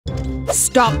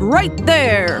Stop right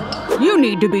there! You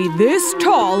need to be this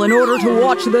tall in order to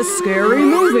watch this scary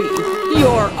movie.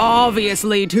 You're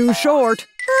obviously too short.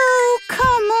 Oh,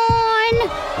 come on!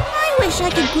 I wish I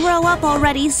could grow up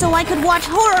already so I could watch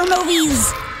horror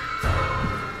movies.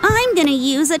 I'm gonna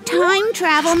use a time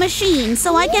travel machine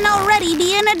so I can already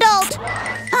be an adult.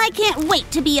 I can't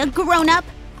wait to be a grown-up.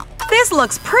 This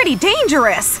looks pretty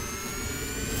dangerous.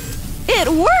 It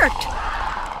worked!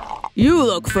 You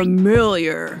look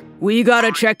familiar. We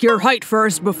gotta check your height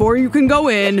first before you can go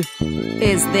in.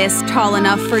 Is this tall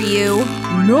enough for you?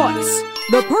 Nice!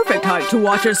 The perfect height to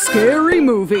watch a scary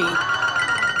movie.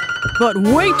 But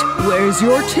wait, where's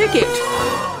your ticket?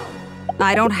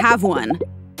 I don't have one.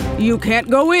 You can't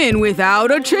go in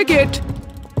without a ticket.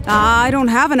 I don't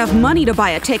have enough money to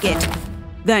buy a ticket.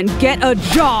 Then get a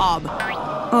job.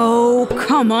 Oh,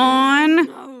 come on.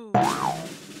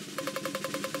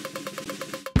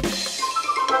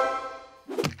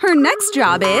 Her next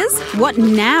job is… What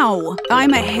now?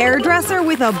 I'm a hairdresser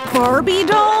with a Barbie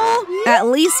doll? At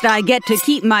least I get to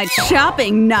keep my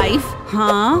chopping knife.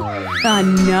 Huh?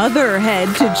 Another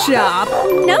head to chop.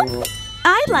 Nope.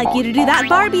 I'd like you to do that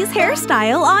Barbie's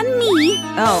hairstyle on me.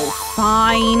 Oh,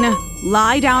 fine.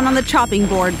 Lie down on the chopping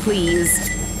board, please.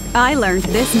 I learned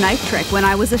this knife trick when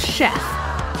I was a chef.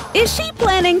 Is she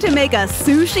planning to make a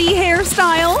sushi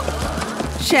hairstyle?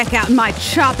 Check out my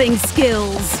chopping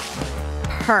skills.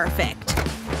 Perfect.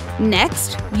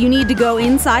 Next, you need to go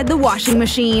inside the washing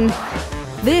machine.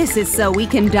 This is so we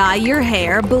can dye your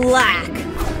hair black.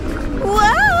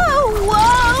 Whoa!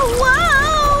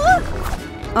 Whoa!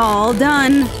 Whoa! All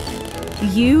done.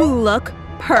 You look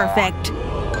perfect.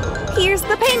 Here's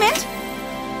the payment.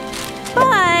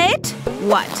 But…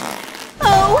 What?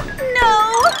 Oh,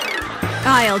 no!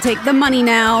 I'll take the money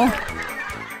now.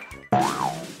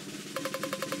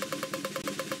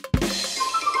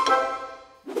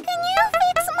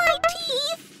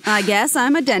 I guess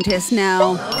I'm a dentist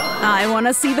now. I want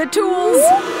to see the tools.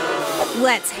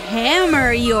 Let's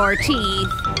hammer your teeth.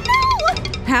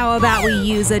 No! How about we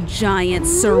use a giant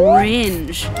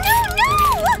syringe? No!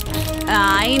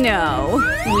 I know.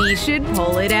 We should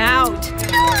pull it out.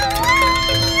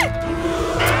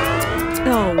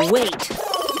 Oh, wait.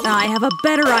 I have a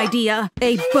better idea.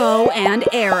 A bow and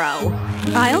arrow.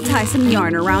 I'll tie some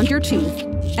yarn around your tooth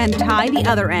and tie the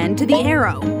other end to the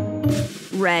arrow.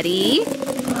 Ready?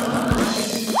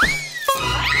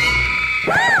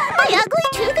 My ugly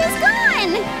tooth is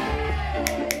gone!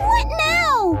 What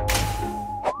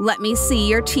now? Let me see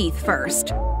your teeth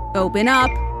first. Open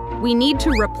up. We need to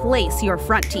replace your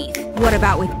front teeth. What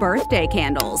about with birthday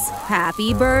candles?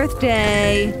 Happy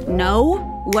birthday. No?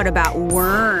 What about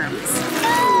worms?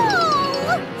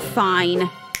 No! Fine.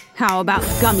 How about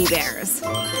gummy bears?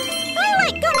 I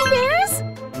like gummy bears!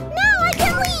 Now I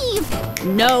can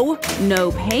leave! No,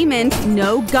 no payment,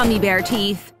 no gummy bear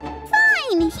teeth.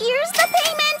 Fine, here's the payment!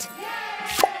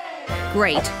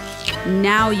 Great.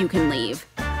 Now you can leave.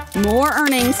 More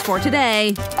earnings for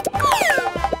today.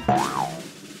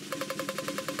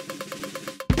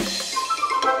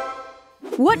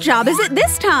 What job is it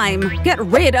this time? Get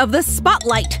rid of the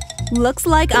spotlight. Looks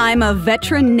like I'm a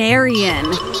veterinarian.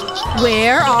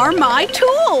 Where are my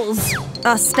tools?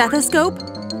 A stethoscope?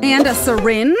 And a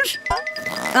syringe?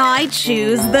 I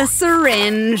choose the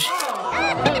syringe.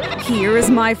 Here is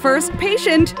my first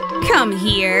patient. Come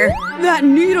here. That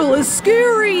needle is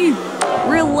scary.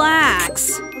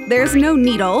 Relax. There's no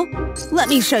needle. Let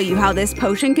me show you how this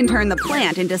potion can turn the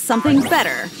plant into something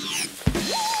better.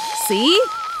 See?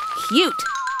 Cute.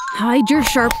 Hide your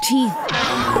sharp teeth.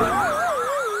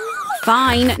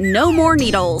 Fine, no more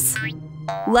needles.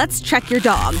 Let's check your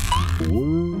dog.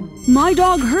 My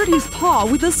dog hurt his paw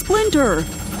with a splinter.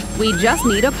 We just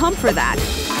need a pump for that.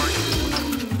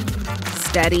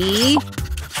 Steady.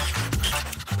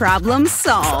 Problem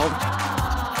solved.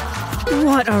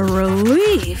 What a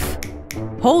relief.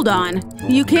 Hold on.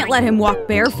 You can't let him walk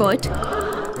barefoot.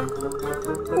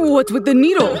 What's with the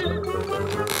needle?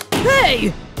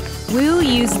 Hey! We'll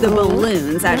use the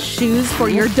balloons as shoes for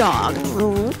your dog.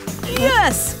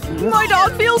 Yes! My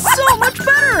dog feels so much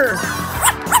better!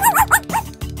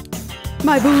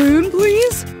 My balloon,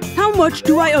 please? How much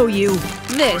do I owe you?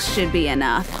 This should be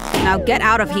enough. Now get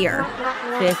out of here.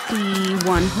 50,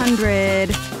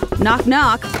 100… Knock,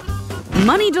 knock.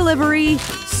 Money delivery.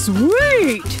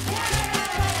 Sweet!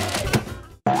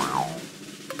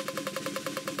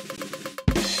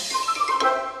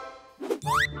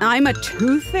 I'm a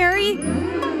tooth fairy?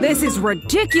 This is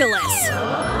ridiculous!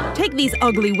 Take these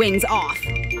ugly wings off.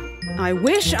 I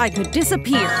wish I could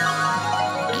disappear.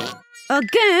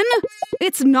 Again?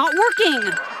 It's not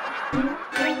working!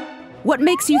 What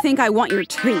makes you think I want your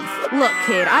tooth? Look,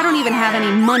 kid, I don't even have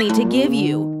any money to give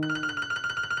you.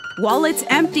 Wallet's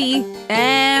empty.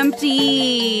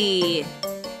 Empty!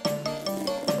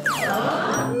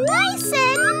 I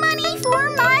said money for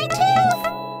my tooth!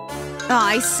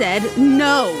 I said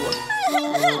no.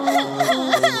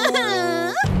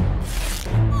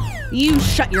 You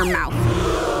shut your mouth.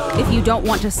 If you don't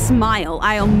want to smile,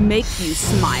 I'll make you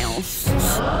smile.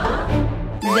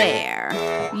 There.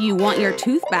 You want your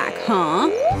tooth back, huh?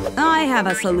 I have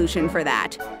a solution for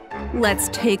that. Let's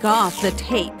take off the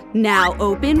tape. Now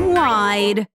open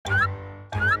wide.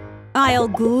 I'll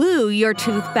glue your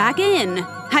tooth back in.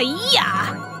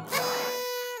 Hi-ya!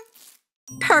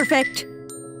 Perfect.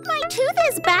 My tooth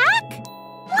is back?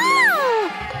 Wow!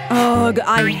 Ugh,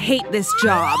 I hate this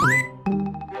job.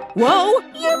 Whoa!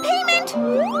 Your payment!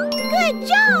 Good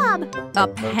job! A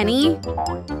penny?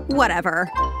 Whatever.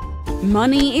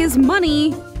 Money is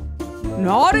money.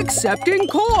 Not accepting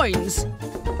coins.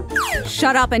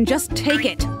 Shut up and just take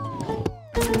it.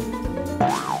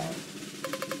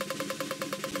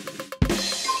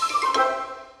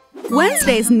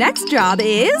 Wednesday's next job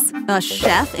is a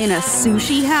chef in a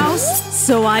sushi house,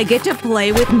 so I get to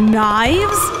play with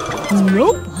knives?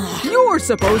 Nope. You're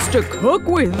supposed to cook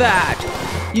with that.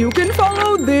 You can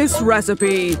follow this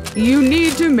recipe. You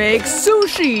need to make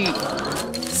sushi.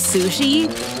 Sushi?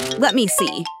 Let me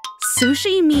see.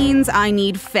 Sushi means I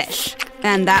need fish.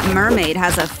 And that mermaid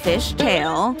has a fish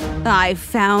tail. I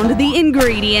found the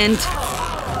ingredient.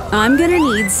 I'm gonna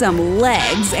need some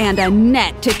legs and a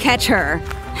net to catch her.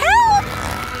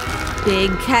 Help!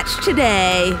 Big catch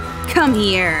today. Come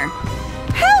here.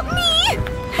 Help me!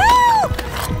 Help!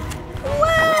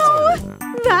 Wow!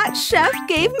 That chef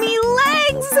gave me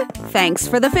legs! Thanks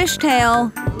for the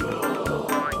fishtail.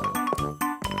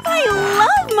 I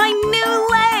love my new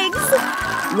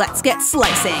legs! Let's get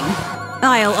slicing.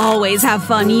 I'll always have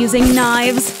fun using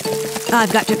knives.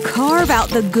 I've got to carve out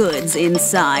the goods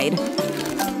inside.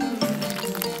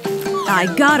 I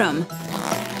got 'em.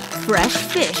 Fresh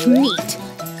fish meat.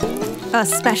 A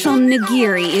special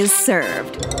nigiri is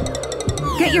served.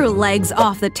 Get your legs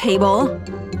off the table.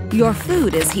 Your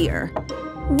food is here.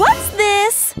 What's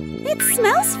this? It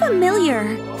smells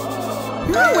familiar.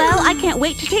 Oh well, I can't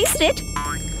wait to taste it.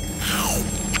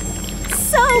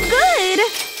 So good!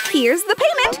 Here's the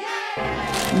payment.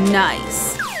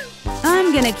 Nice.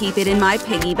 I'm gonna keep it in my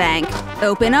piggy bank.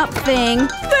 Open up, thing.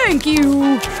 Thank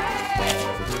you.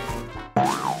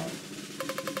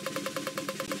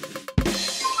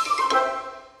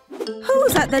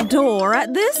 Who's at the door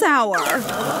at this hour?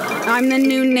 I'm the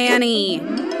new nanny.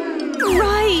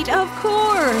 Right, of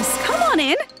course. Come on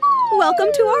in.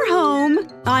 Welcome to our home.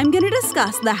 I'm gonna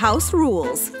discuss the house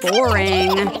rules.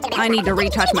 Boring. I need to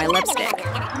retouch my lipstick.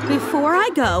 Before I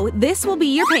go, this will be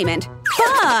your payment.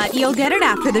 But you'll get it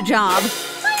after the job.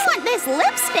 I want this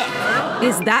lipstick!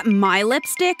 Is that my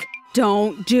lipstick?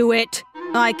 Don't do it.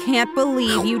 I can't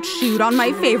believe you chewed on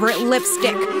my favorite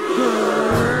lipstick.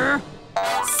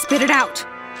 Spit it out.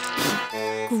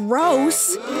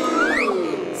 Gross.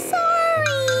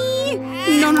 Sorry.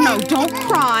 No, don't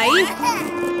cry.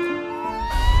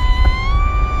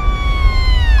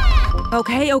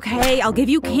 Okay, I'll give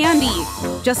you candy.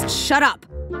 Just shut up.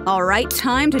 All right,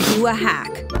 time to do a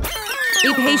hack.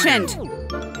 Be patient.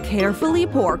 Carefully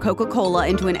pour Coca-Cola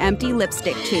into an empty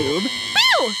lipstick tube.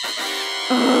 Ew!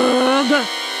 Ugh!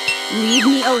 Leave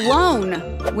me alone.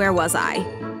 Where was I?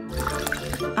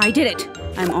 I did it.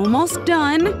 I'm almost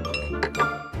done.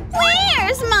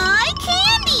 Where's my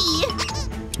candy?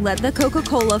 Let the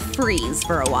Coca-Cola freeze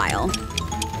for a while.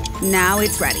 Now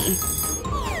it's ready.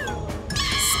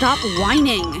 Stop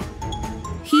whining.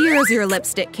 Here's your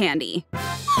lipstick candy.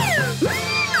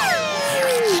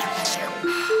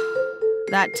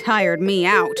 That tired me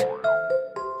out.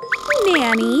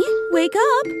 Nanny, wake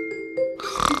up.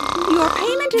 Your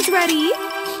payment is ready.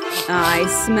 I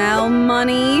smell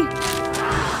money.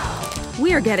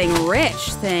 We're getting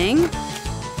rich, thing.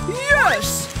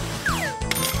 Yes!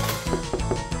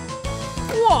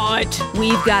 What?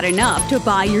 We've got enough to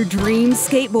buy your dream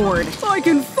skateboard. I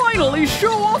can finally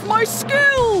show off my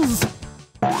skills!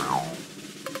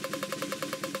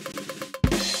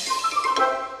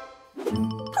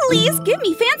 Please give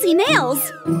me fancy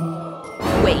nails!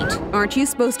 Wait, aren't you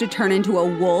supposed to turn into a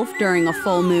wolf during a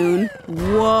full moon?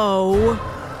 Whoa!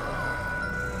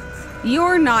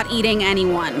 You're not eating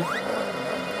anyone.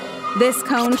 This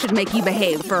cone should make you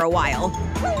behave for a while.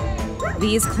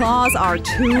 These claws are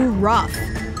too rough.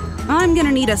 I'm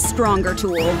gonna need a stronger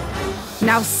tool.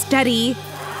 Now steady.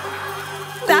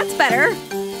 That's better.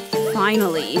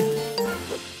 Finally.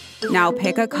 Now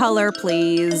pick a color,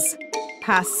 please.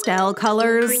 Pastel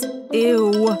colors?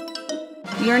 Ew.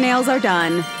 Your nails are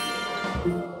done.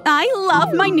 I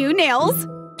love my new nails.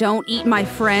 Don't eat my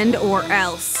friend or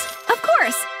else. Of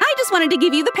course, I just wanted to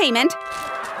give you the payment.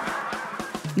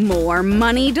 More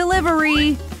money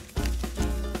delivery.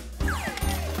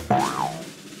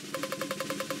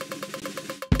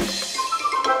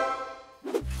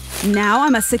 Now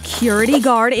I'm a security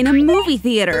guard in a movie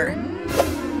theater.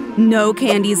 No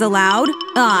candies allowed.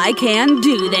 I can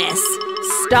do this.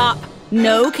 Stop.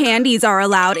 No candies are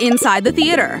allowed inside the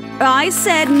theater. I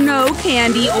said no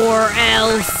candy or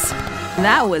else.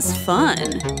 That was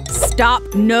fun. Stop.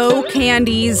 No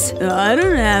candies. I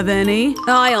don't have any.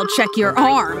 I'll check your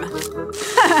arm.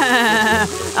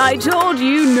 I told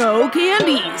you no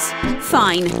candies.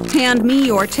 Fine. Hand me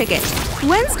your ticket.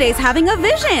 Wednesday's having a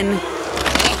vision.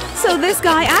 So this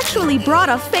guy actually brought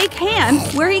a fake hand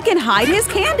where he can hide his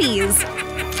candies.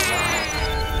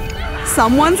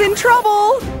 Someone's in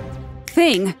trouble.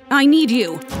 Thing, I need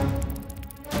you.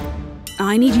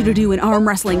 I need you to do an arm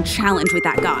wrestling challenge with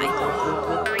that guy.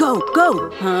 Go,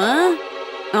 go. Huh?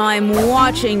 I'm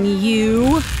watching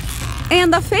you.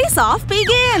 And the face-off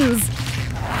begins.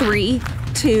 3,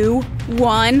 2,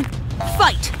 1,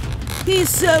 fight. He's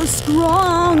so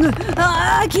strong.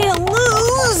 I can't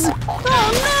lose.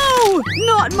 Oh no,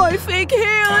 not my fake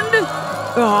hand.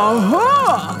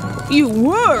 Aha! You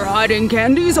were hiding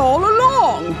candies all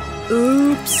along.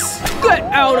 Oops. Get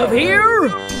out of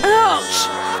here! Ouch!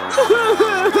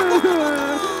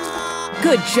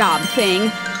 Good job, Thing.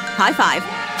 High five.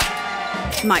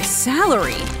 My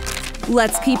salary.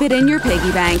 Let's keep it in your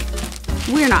piggy bank.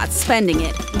 We're not spending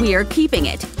it. We're keeping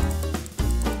it.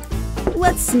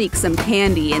 Let's sneak some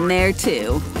candy in there,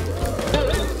 too.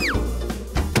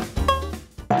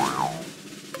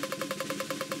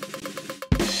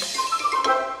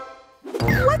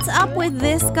 What's up with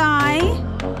this guy?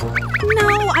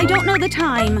 No, I don't know the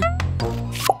time.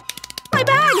 My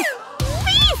bag!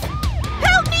 Thief!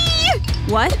 Help me!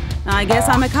 What? I guess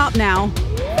I'm a cop now.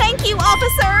 Thank you,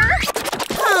 officer!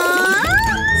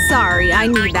 Sorry, I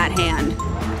need that hand.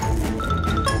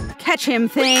 Catch him,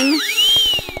 Thing.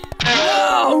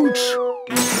 Ouch!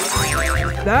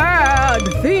 Bad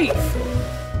thief!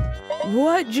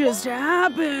 What just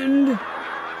happened?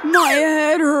 My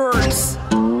head hurts.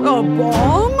 A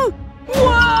bomb?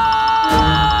 Whoa!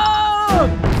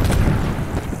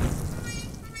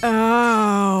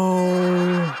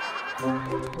 Ow.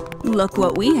 Look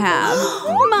what we have.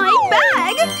 My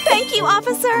bag! Thank you,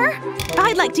 officer!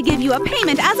 I'd like to give you a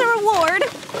payment as a reward.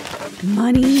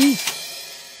 Money.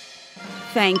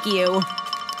 Thank you.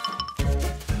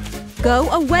 Go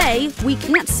away! We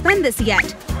can't spend this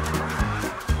yet.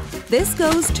 This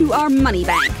goes to our money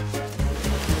bank.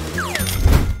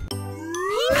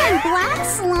 Pink and black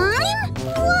slime?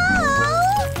 Whoa!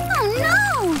 Oh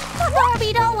no! The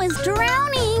Barbie doll was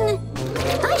drowning.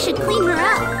 I should clean her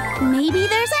up. Maybe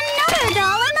there's another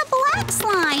doll in the black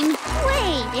slime.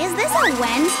 Wait, is this a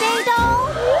Wednesday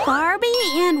doll? Barbie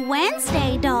and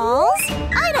Wednesday dolls?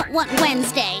 I don't want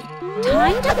Wednesday.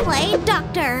 Time to play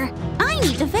doctor. I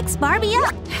need to fix Barbie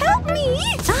up. Help me!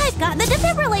 I've got the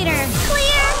defibrillator.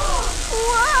 Clear!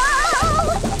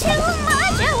 Whoa! Too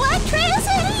much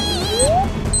electricity!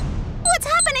 What's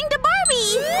happening to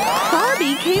Barbie?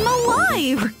 Barbie came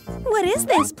alive! What is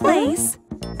this place?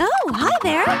 Oh, hi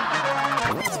there!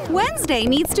 Wednesday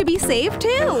needs to be saved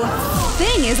too!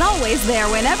 Thing is always there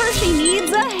whenever she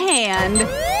needs a hand.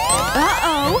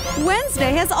 Uh-oh!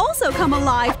 Wednesday has also come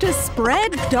alive to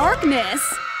spread darkness!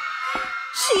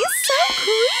 She's so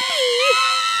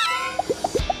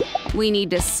creepy! We need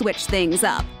to switch things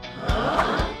up.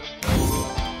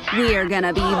 We're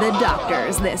gonna be the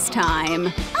doctors this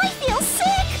time. I feel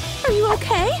sick! Are you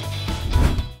okay?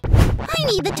 I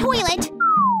need the toilet.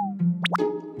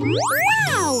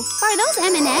 Wow! Are those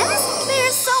M&Ms?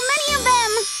 There's so many of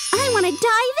them! I want to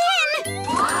dive in!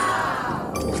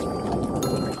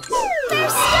 They're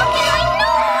stuck in my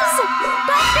nose!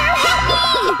 Doctor, help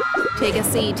me! Take a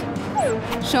seat.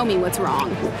 Show me what's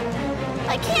wrong.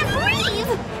 I can't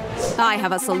breathe! I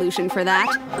have a solution for that.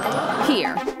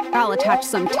 Here, I'll attach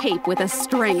some tape with a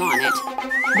string on it.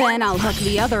 Then I'll hook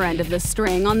the other end of the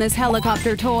string on this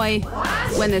helicopter toy.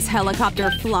 When this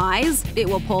helicopter flies, it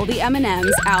will pull the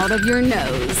M&Ms out of your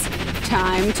nose.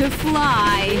 Time to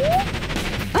fly!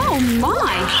 Oh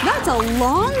my! That's a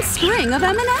long string of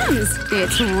M&Ms!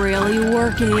 It's really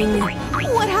working.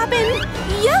 What happened?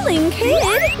 Yelling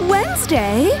kid?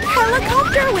 Wednesday?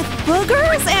 Helicopter with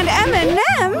boogers and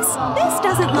M&Ms? This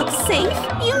doesn't look safe.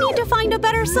 You need to find a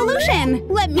better solution.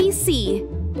 Let me see.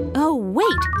 Oh, wait,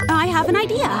 I have an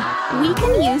idea. We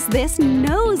can use this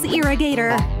nose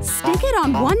irrigator. Stick it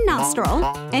on one nostril,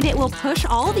 and it will push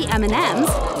all the M&Ms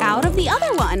out of the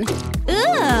other one.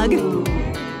 Ugh!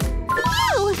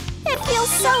 Phew! It feels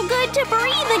so good to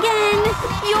breathe again!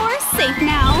 You're safe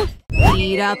now.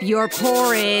 Eat up your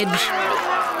porridge. No!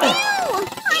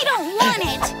 I don't want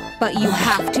it! But you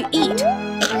have to eat.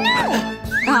 No!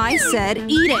 I said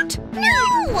eat it.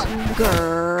 No!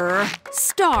 Grrr.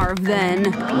 Starve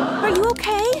then. Are you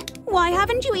okay? Why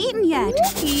haven't you eaten yet?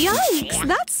 Yikes,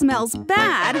 that smells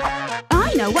bad.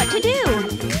 I know what to do.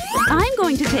 I'm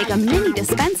going to take a mini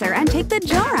dispenser and take the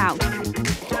jar out.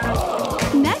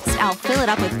 Next, I'll fill it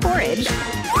up with porridge.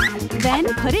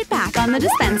 Then put it back on the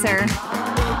dispenser.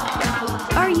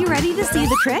 Are you ready to see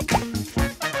the trick?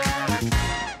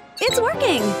 It's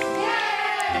working!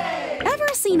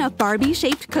 Ever seen a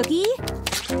Barbie-shaped cookie?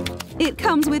 It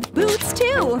comes with boots,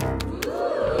 too!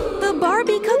 The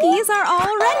Barbie cookies are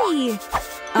all ready!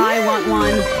 I want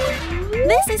one!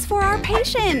 This is for our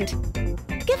patient!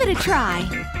 Give it a try!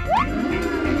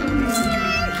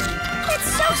 It's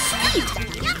so sweet!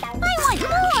 I want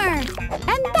more!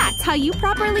 And that's how you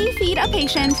properly feed a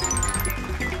patient!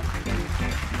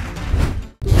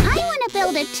 I want to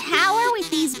build a tower with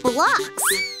these blocks!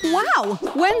 Wow!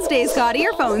 Wednesday's got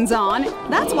earphones on.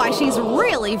 That's why she's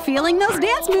really feeling those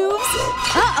dance moves.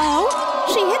 Uh-oh!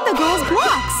 She hit the girl's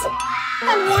blocks.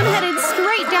 And one headed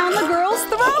straight down the girl's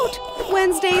throat.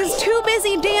 Wednesday's too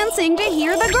busy dancing to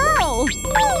hear the girl.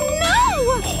 Oh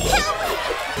no! Help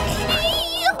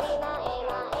me!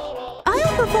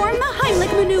 I'll perform the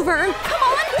Heimlich maneuver. Come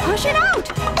on, push it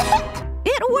out.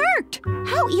 It worked!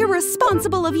 How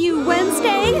irresponsible of you,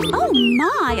 Wednesday! Oh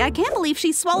my, I can't believe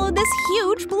she swallowed this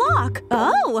huge block.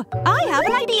 Oh, I have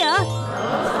an idea.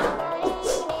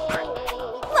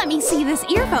 Let me see this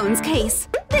earphones case.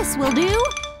 This will do.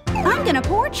 I'm gonna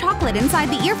pour chocolate inside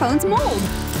the earphones mold.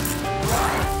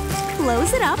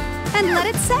 Close it up and let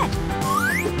it set.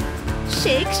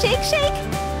 Shake, shake, shake.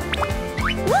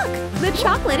 Look, the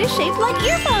chocolate is shaped like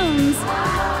earphones.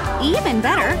 Even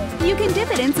better, you can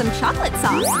dip it in some chocolate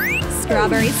sauce,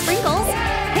 strawberry sprinkles,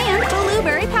 and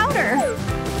blueberry powder.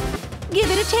 Give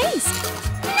it a taste.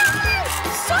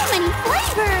 So many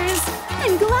flavors!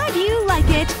 I'm glad you like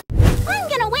it. I'm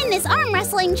gonna win this arm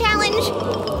wrestling challenge!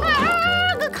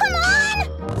 Come on!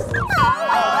 Oh,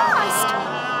 I lost!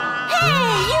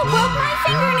 Hey, you broke my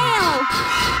fingernail!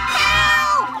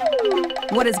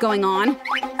 Help! What is going on?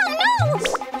 Oh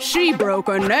no! She broke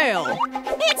a nail.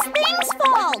 It's Thing's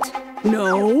fault!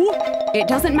 No. It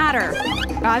doesn't matter.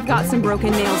 I've got some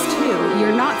broken nails too.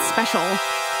 You're not special.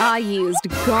 I used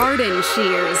garden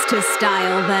shears to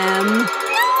style them.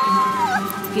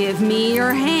 No! Give me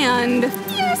your hand.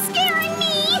 You're scaring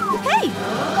me! Hey,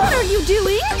 what are you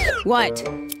doing? What?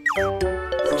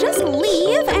 Just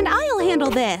leave and I'll handle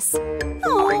this.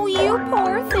 Oh, you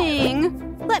poor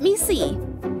thing. Let me see.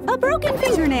 A broken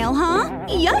fingernail, huh?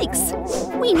 Yikes!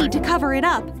 We need to cover it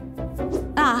up.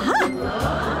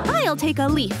 Aha! I'll take a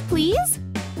leaf, please.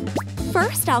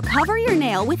 First, I'll cover your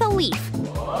nail with a leaf.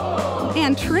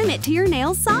 And trim it to your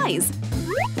nail's size.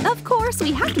 Of course,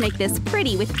 we have to make this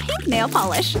pretty with pink nail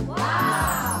polish.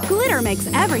 Glitter makes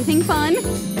everything fun.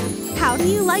 How do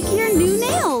you like your new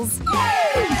nails?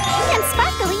 And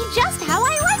sparkly just how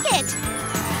I like it!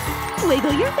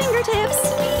 Wiggle your fingertips.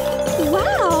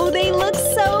 Wow, they look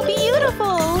so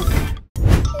beautiful.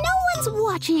 No one's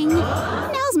watching.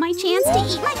 Now's my chance to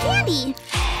eat my candy.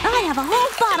 I have a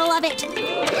whole bottle of it.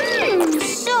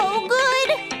 So good!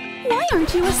 Why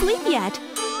aren't you asleep yet?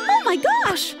 Oh my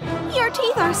gosh! Your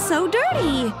teeth are so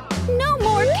dirty! No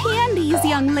more candies,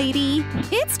 young lady.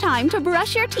 It's time to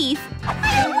brush your teeth.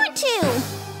 I don't want to!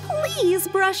 Please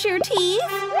brush your teeth.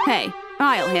 Hey,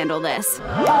 I'll handle this.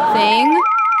 Thing,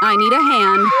 I need a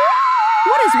hand.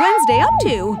 What is Wednesday up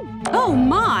to? Oh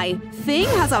my! Thing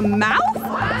has a mouth?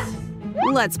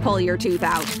 Let's pull your tooth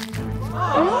out.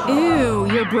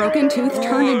 Ew, your broken tooth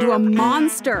turned into a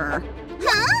monster.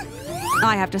 Huh?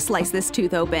 I have to slice this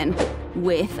tooth open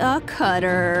with a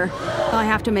cutter. I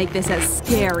have to make this as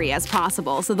scary as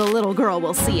possible so the little girl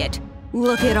will see it.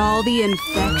 Look at all the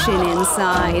infection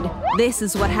inside. This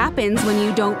is what happens when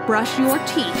you don't brush your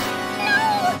teeth.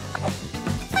 No!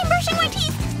 I'm brushing my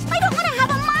teeth! I don't want to have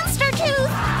a monster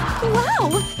tooth!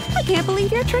 Wow! I can't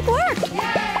believe your trick worked!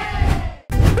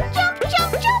 Jump,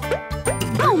 jump, jump!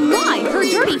 Oh my! Her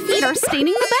dirty feet are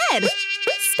staining the bed!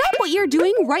 Stop what you're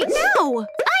doing right now!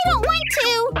 I don't want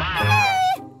to!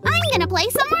 I'm gonna play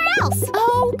somewhere else!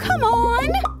 Oh, come on!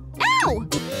 Ow!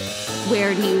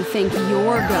 Where do you think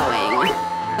you're going?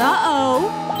 Uh-oh!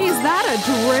 Is that a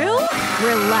drill?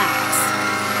 Relax.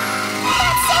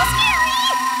 That's so scary!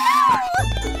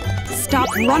 Stop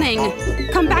running!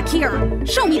 Come back here!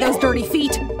 Show me those dirty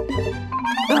feet!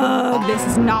 Ugh, this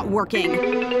is not working.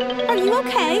 Are you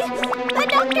okay? The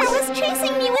doctor was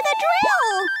chasing me with a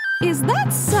drill! Is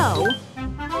that so?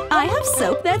 I have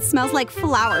soap that smells like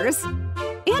flowers.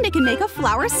 And it can make a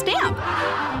flower stamp.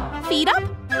 Feet up?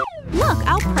 Look,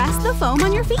 I'll press the foam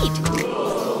on your feet.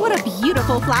 What a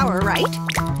beautiful flower, right?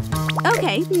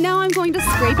 Okay, now I'm going to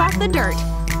scrape off the dirt.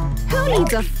 Who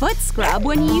needs a foot scrub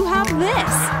when you have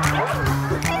this?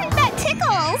 That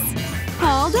tickles!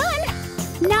 All done!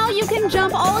 Now you can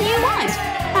jump all you want,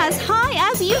 as high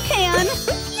as you can!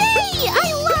 Yay!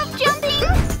 I love jumping!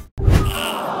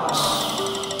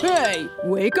 Hey,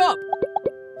 wake up!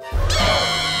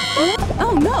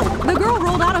 Oh no! The girl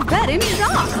rolled out of bed in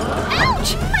shock!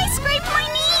 Ouch! I scraped my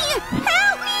knee!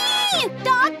 Help me!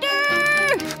 Doctor!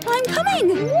 I'm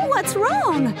coming! What's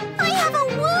wrong? I have a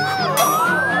wound!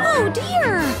 Oh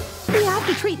dear! We have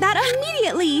to treat that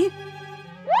immediately!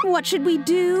 What should we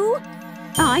do?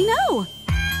 I know!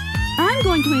 I'm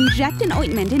going to inject an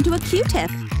ointment into a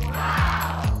Q-tip.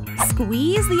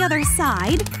 Squeeze the other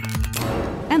side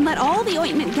and let all the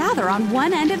ointment gather on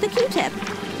one end of the Q-tip.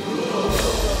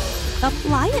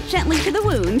 Apply it gently to the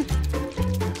wound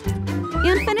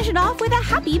and finish it off with a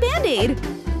happy Band-Aid.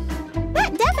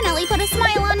 That definitely put a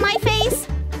smile on my face!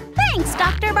 Thanks,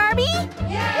 Dr. Barbie!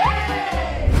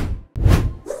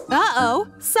 Uh-oh!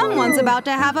 Someone's about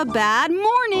to have a bad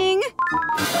morning!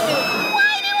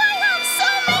 Why do I have so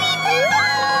many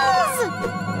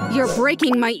pimples? You're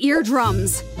breaking my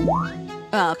eardrums!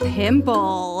 A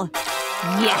pimple!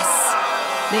 Yes!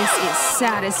 This is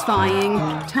satisfying.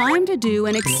 Time to do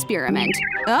an experiment.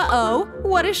 Uh-oh!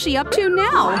 What is she up to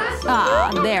now?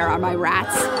 Ah, there are my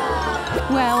rats.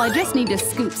 Well, I just need to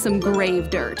scoop some grave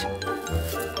dirt.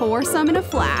 Pour some in a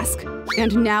flask.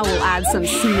 And now we'll add some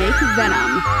snake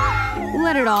venom.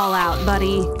 Let it all out,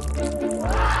 buddy.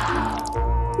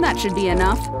 That should be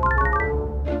enough.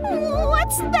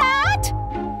 What's that?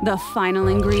 The final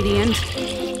ingredient.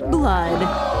 Blood.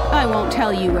 I won't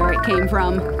tell you where it came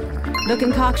from. The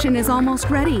concoction is almost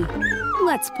ready.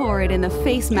 Let's pour it in the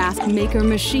face mask maker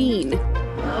machine.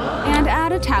 And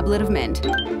add a tablet of mint.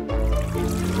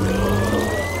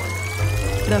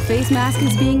 The face mask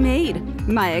is being made.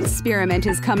 My experiment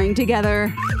is coming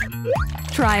together.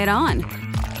 Try it on.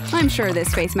 I'm sure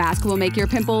this face mask will make your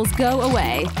pimples go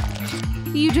away.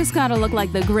 You just gotta look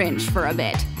like the Grinch for a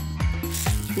bit.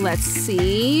 Let's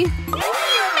see. You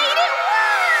made it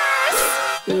worse!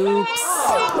 Oops.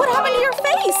 What happened to your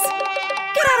face?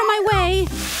 Get out of my way!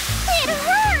 It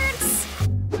hurts!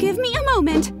 Give me a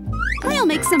moment. I'll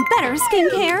make some better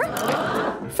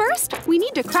skincare. First, we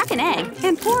need to crack an egg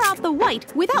and pour out the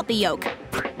white without the yolk.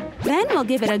 Then we'll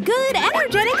give it a good,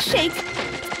 energetic shake.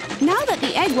 Now that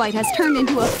the egg white has turned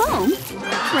into a foam,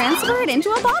 transfer it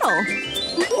into a bottle.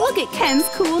 Look at Ken's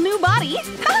cool new body.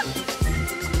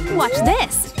 Watch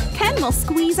this. Ken will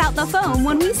squeeze out the foam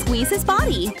when we squeeze his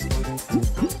body.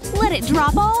 Let it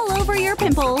drop all over your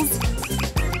pimples.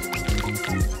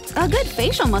 A good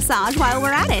facial massage while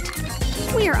we're at it.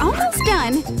 We are almost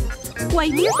done.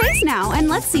 Wipe your face now and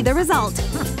let's see the result.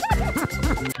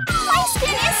 My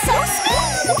skin is so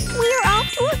smooth! We're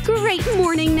off to a great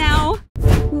morning now.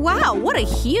 Wow, what a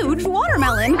huge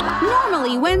watermelon!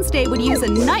 Normally, Wednesday would use a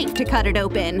knife to cut it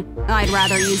open. I'd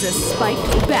rather use a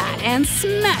spiked bat and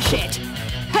smash it.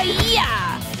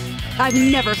 Hi-ya! I've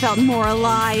never felt more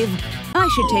alive. I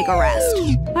should take a rest.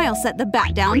 I'll set the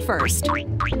bat down first.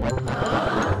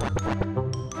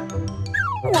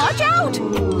 Watch out!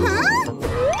 Huh?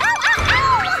 Ow, ow,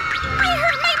 ow! I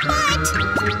hurt my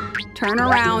butt! Turn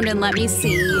around and let me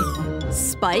see.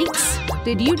 Spikes?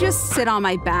 Did you just sit on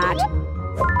my bat?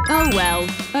 Oh well,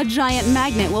 a giant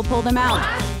magnet will pull them out.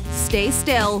 Stay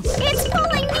still. It's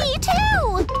pulling me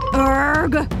too!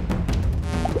 Urgh!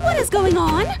 What is going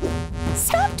on?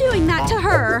 Stop doing that to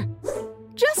her!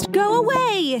 Just go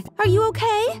away! Are you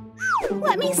okay?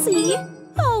 Let me see.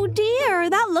 Oh dear,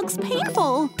 that looks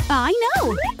painful. I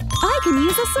know. I can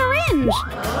use a syringe.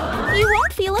 You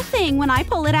won't feel a thing when I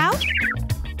pull it out.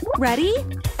 Ready?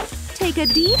 Take a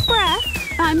deep breath.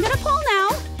 I'm gonna pull now.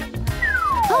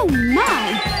 Oh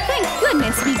my! Thank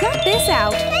goodness we got this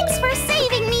out. Thanks for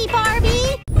saving me,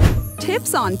 Barbie!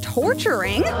 Tips on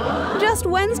torturing? Just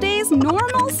Wednesday's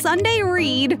normal Sunday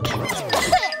read.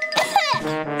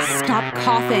 Stop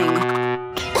coughing.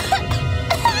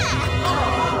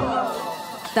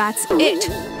 That's it.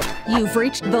 You've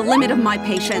reached the limit of my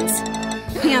patience.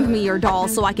 Hand me your doll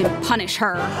so I can punish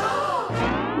her.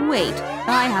 Wait,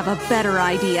 I have a better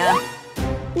idea.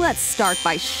 Let's start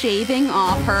by shaving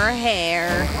off her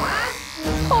hair.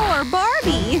 Poor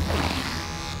Barbie.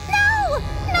 No!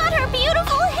 Not her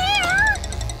beautiful hair!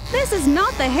 This is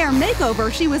not the hair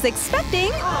makeover she was expecting.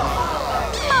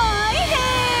 My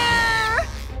hair!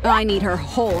 I need her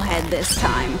whole head this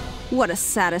time. What a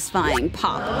satisfying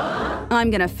pop.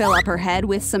 I'm gonna fill up her head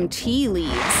with some tea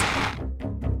leaves.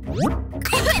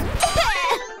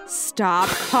 Stop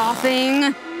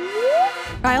coughing.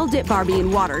 I'll dip Barbie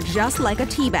in water just like a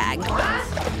tea bag.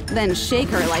 Then shake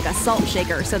her like a salt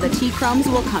shaker so the tea crumbs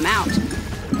will come out.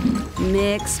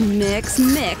 Mix, mix,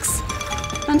 mix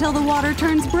until the water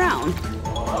turns brown.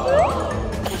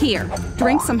 Here,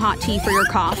 drink some hot tea for your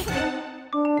cough.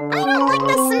 I don't like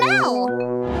the smell.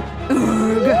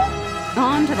 Ugh.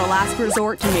 On to the last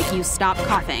resort to make you stop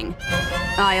coughing.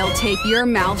 I'll tape your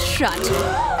mouth shut.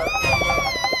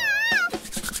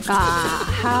 Ah,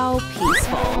 how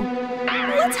peaceful.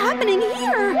 What's happening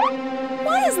here?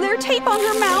 Why is there tape on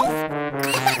her mouth?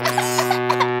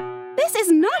 This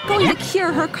is not going to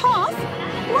cure her cough.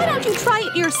 Why don't you try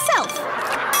it yourself?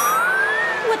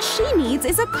 What she needs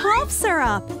is a cough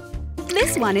syrup.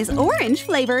 This one is orange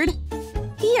flavored.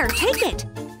 Here, take it.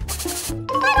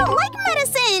 I don't like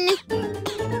medicine.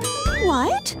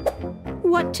 What?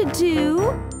 What to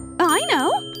do? I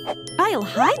know. I'll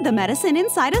hide the medicine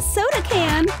inside a soda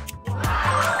can.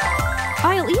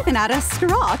 I'll even add a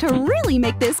straw to really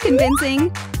make this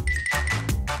convincing.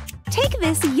 Take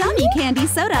this yummy candy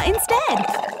soda instead.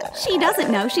 She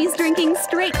doesn't know she's drinking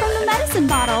straight from the medicine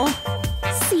bottle.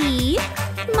 See?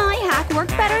 My hack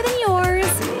worked better than yours.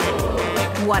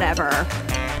 Whatever.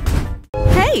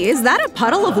 Hey, is that a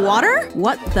puddle of water?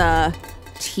 What the…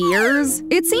 tears?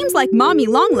 It seems like Mommy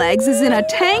Longlegs is in a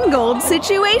tangled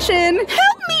situation.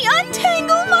 Help me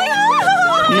untangle my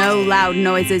hair! No loud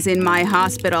noises in my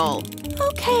hospital.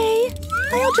 Okay,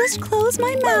 I'll just close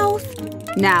my mouth.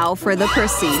 Now for the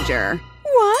procedure.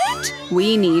 What?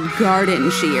 We need garden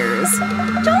shears.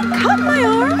 Don't cut my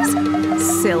arms!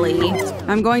 Silly.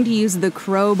 I'm going to use the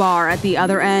crowbar at the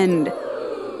other end.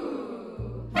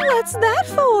 What's that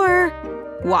for?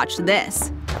 Watch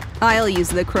this. I'll use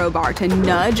the crowbar to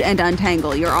nudge and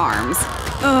untangle your arms.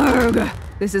 Ugh!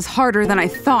 This is harder than I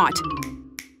thought.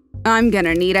 I'm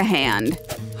gonna need a hand.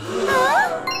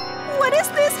 Huh? What is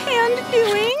this hand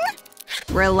doing?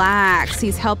 Relax,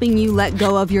 he's helping you let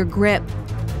go of your grip.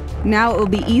 Now it will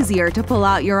be easier to pull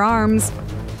out your arms.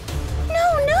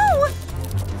 No!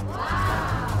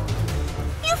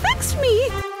 You fixed me!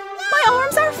 My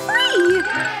arms are free!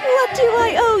 What do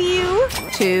I owe you?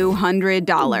 $200.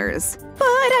 But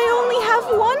I only have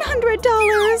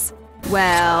 $100.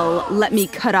 Well, let me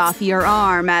cut off your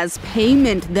arm as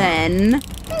payment then.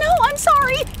 No, I'm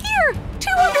sorry. Here,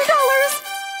 $200.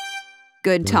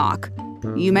 Good talk.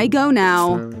 You may go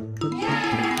now.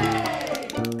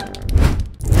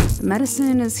 The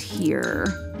medicine is here.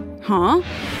 Huh?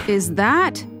 Is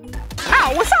that…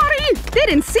 Ow, sorry!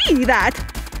 Didn't see that!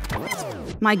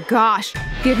 My gosh,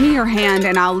 give me your hand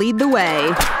and I'll lead the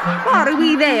way. Are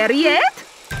we there yet?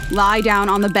 Lie down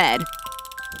on the bed.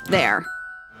 There.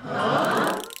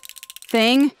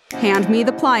 Thing, hand me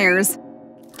the pliers.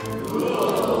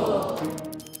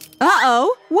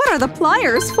 Uh-oh, what are the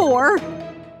pliers for?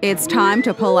 It's time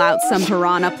to pull out some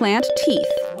piranha plant teeth.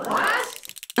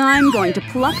 I'm going to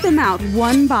pluck them out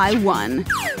one by one.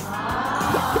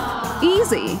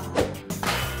 Easy.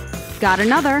 Got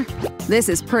another. This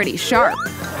is pretty sharp.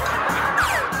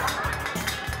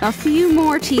 A few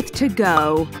more teeth to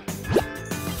go.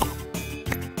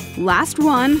 Last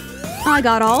one. I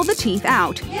got all the teeth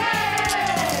out.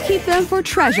 Keep them for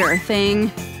treasure,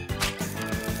 Thing.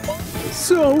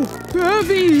 So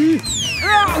heavy!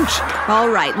 Ouch! All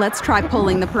right, let's try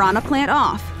pulling the piranha plant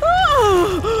off.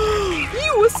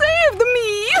 You saved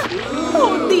me!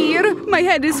 Oh dear, my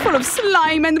head is full of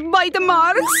slime and bite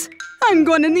marks. I'm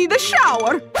gonna need a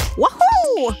shower.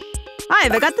 Wahoo!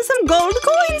 I've got some gold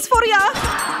coins for ya!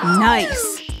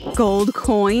 Nice. Gold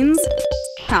coins?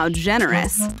 How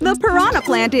generous. The piranha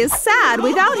plant is sad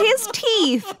without his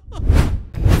teeth.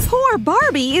 Poor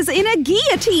Barbie is in a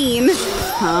guillotine.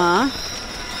 Huh?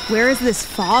 Where is this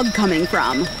fog coming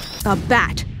from? A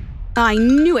bat. I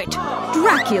knew it.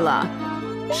 Dracula.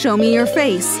 Show me your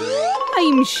face.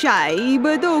 I'm shy,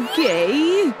 but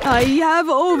okay. I have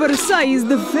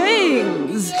oversized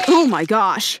fangs. Oh my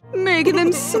gosh. Make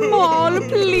them small,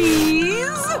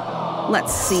 please.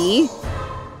 Let's see.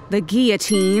 The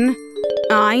guillotine.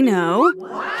 I know.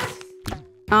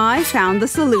 I found the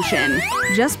solution.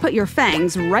 Just put your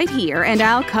fangs right here and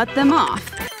I'll cut them off.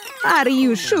 Are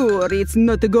you sure it's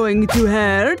not going to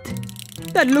hurt?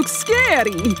 That looks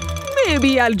scary.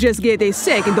 Maybe I'll just get a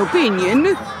second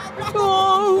opinion.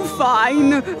 Oh,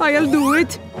 fine. I'll do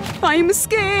it. I'm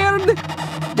scared.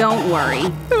 Don't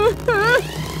worry.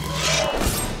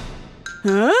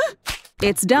 Huh?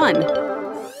 It's done.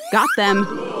 Got them.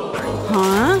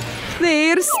 Huh?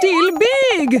 They're still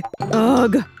big!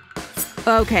 Ugh.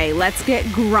 Okay, let's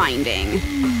get grinding.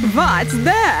 What's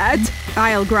that?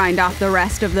 I'll grind off the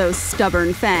rest of those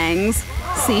stubborn fangs.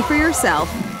 See for yourself.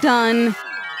 Done.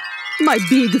 My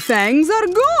big fangs are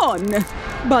gone!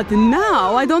 But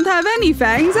now I don't have any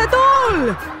fangs at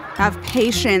all! Have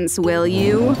patience, will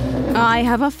you? I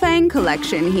have a fang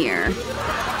collection here.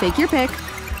 Take your pick.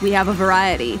 We have a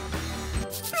variety.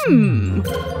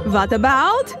 What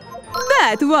about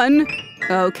that one?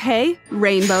 Okay,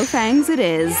 rainbow fangs it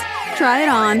is. Try it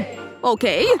on.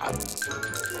 Okay.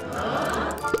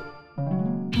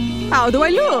 How do I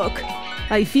look?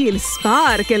 I feel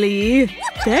sparkly.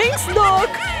 Thanks, Doc.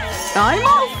 I'm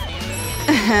off.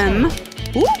 Ahem.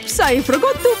 Oops, I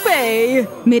forgot to pay.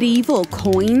 Medieval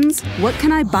coins? What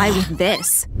can I buy with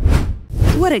this?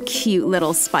 What a cute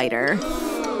little spider.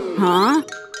 Huh?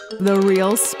 The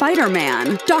real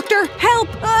Spider-Man. Doctor, help!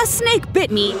 A snake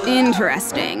bit me.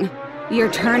 Interesting.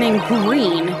 You're turning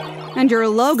green. And your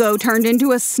logo turned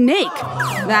into a snake.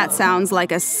 That sounds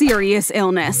like a serious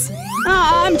illness.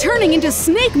 I'm turning into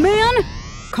Snake Man!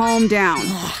 Calm down.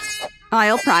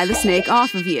 I'll pry the snake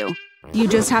off of you. You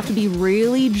just have to be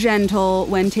really gentle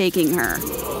when taking her.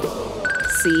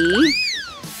 See?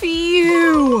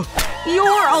 Phew!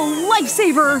 You're a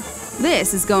lifesaver!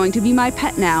 This is going to be my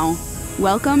pet now.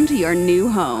 Welcome to your new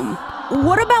home.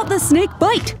 What about the snake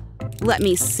bite? Let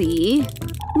me see.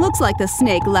 Looks like the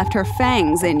snake left her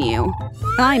fangs in you.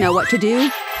 I know what to do.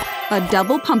 A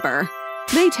double pumper.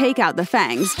 They take out the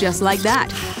fangs just like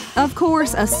that. Of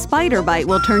course, a spider bite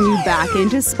will turn you back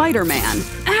into Spider-Man.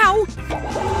 Ow!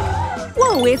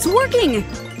 Whoa, it's working!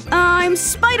 I'm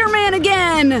Spider-Man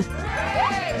again!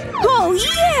 Oh,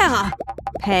 yeah!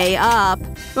 Pay up.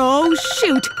 Oh,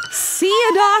 shoot! See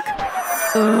ya, Doc!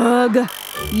 Ugh.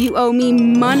 You owe me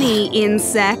money,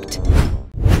 insect.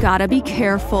 Gotta be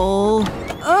careful.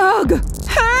 Ugh!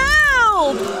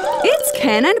 Help! It's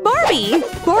Ken and Barbie!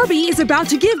 Barbie is about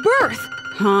to give birth!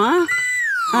 Huh?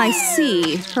 I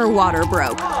see. Her water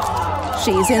broke.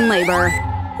 She's in labor.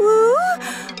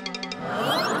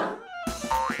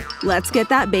 Let's get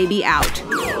that baby out.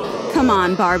 Come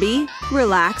on, Barbie.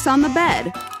 Relax on the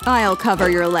bed. I'll cover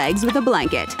your legs with a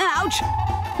blanket. Ouch!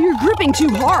 You're gripping too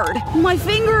hard. My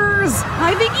fingers!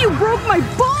 I think you broke my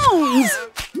bones!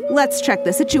 Let's check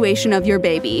the situation of your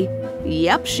baby.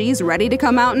 Yep, she's ready to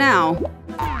come out now.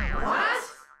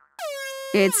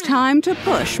 It's time to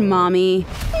push, Mommy.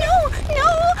 No,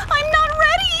 I'm not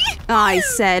ready! I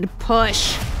said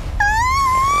push.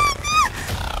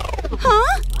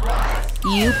 Huh?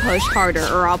 You push harder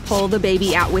or I'll pull the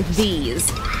baby out with these.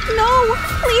 No,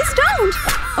 please don't!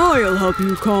 I'll help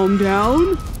you calm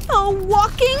down. A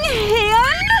walking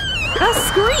hand? A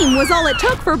scream was all it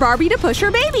took for Barbie to push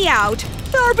her baby out.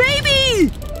 Our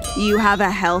baby! You have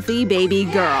a healthy baby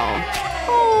girl.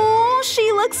 Oh,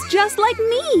 she looks just like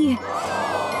me.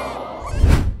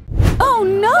 Oh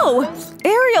no!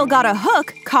 Ariel got a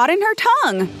hook caught in her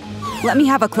tongue. Let me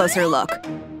have a closer look.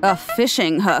 A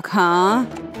fishing hook, huh?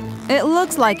 It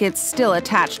looks like it's still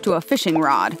attached to a fishing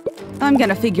rod. I'm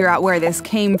gonna figure out where this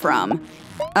came from.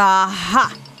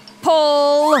 Aha!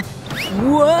 Pull!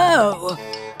 Whoa!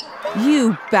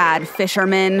 You bad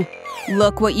fisherman.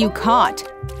 Look what you caught.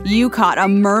 You caught a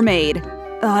mermaid.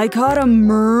 I caught a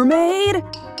mermaid?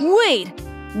 Wait!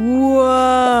 Whoa!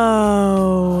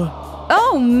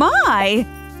 Oh my!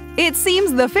 It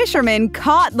seems the fisherman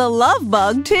caught the love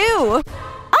bug too.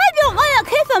 I don't want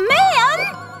to kiss a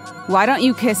man! Why don't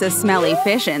you kiss a smelly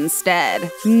fish instead?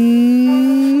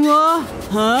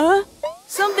 Huh?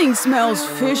 Something smells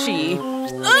fishy.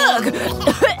 Ugh!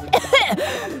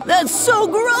 That's so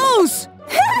gross!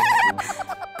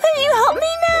 Can you help me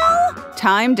now?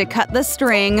 Time to cut the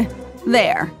string.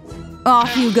 There.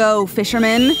 Off you go,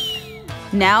 fisherman.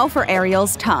 Now for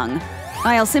Ariel's tongue.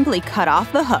 I'll simply cut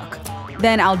off the hook.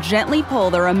 Then I'll gently pull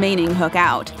the remaining hook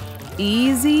out.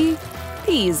 Easy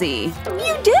peasy.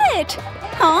 You did it!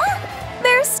 Huh?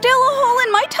 There's still a hole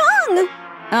in my tongue!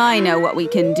 I know what we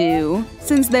can do.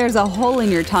 Since there's a hole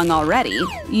in your tongue already,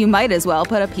 you might as well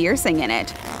put a piercing in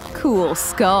it. Cool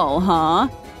skull, huh?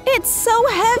 It's so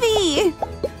heavy!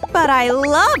 But I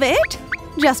love it!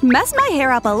 Just mess my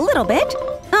hair up a little bit.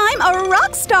 I'm a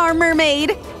rock star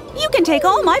mermaid! You can take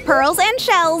all my pearls and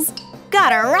shells!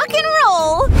 Gotta rock and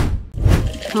roll!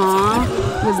 Huh?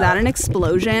 Was that an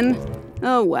explosion?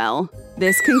 Oh well.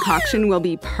 This concoction will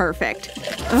be perfect.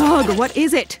 Ugh, what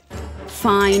is it?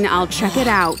 Fine, I'll check it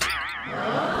out.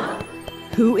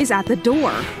 Who is at the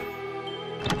door?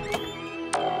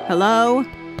 Hello?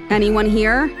 Anyone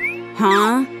here?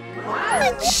 Huh?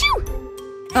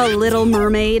 Achoo! A little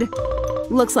mermaid?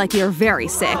 Looks like you're very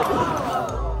sick.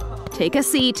 Take a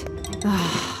seat.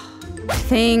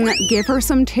 Thing, give her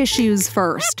some tissues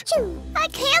first. I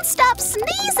can't stop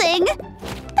sneezing.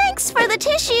 Thanks for the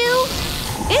tissue.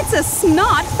 It's a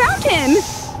snot fountain!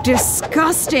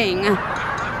 Disgusting!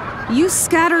 You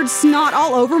scattered snot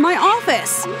all over my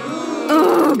office!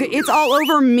 Ugh, it's all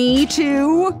over me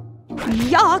too!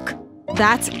 Yuck!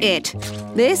 That's it.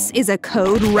 This is a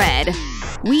code red.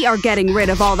 We are getting rid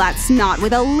of all that snot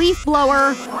with a leaf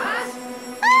blower.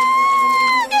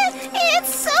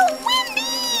 It's so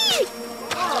windy!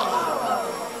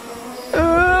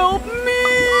 Help me!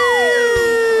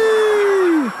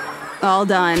 All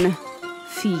done.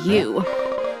 Phew.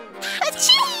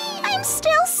 Achoo! I'm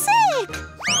still sick!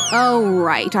 Oh,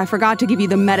 right. I forgot to give you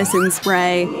the medicine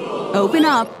spray. Open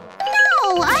up.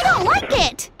 No, I don't like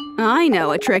it! I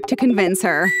know a trick to convince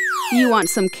her. You want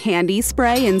some candy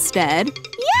spray instead?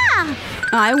 Yeah!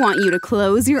 I want you to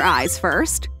close your eyes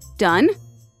first. Done?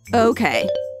 Okay.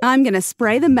 I'm gonna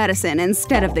spray the medicine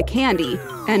instead of the candy,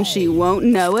 and she won't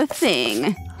know a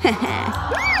thing.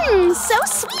 So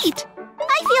sweet!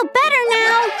 I feel better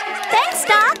now! Thanks,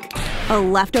 Doc! A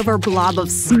leftover blob of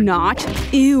snot?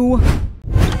 Ew.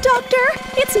 Doctor,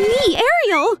 it's me,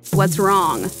 Ariel! What's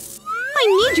wrong?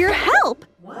 I need your help!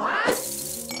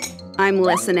 I'm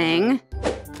listening.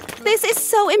 This is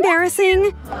so embarrassing!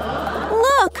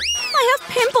 Look! I have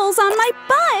pimples on my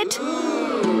butt!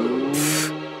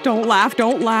 Don't laugh,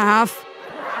 don't laugh.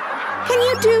 Can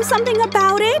you do something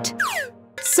about it?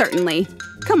 Certainly.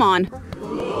 Come on.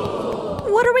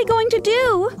 What are we going to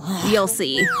do? You'll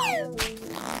see.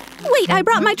 Wait, I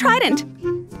brought my trident!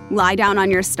 Lie down on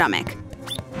your stomach.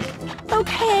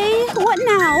 Okay, what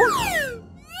now?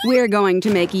 We're going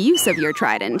to make use of your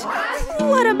trident.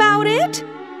 What about it?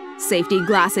 Safety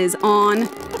glasses on.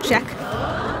 Check.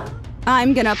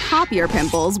 I'm gonna pop your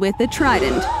pimples with the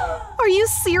trident. Are you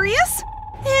serious?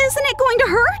 Isn't it going to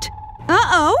hurt?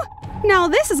 Uh-oh! Now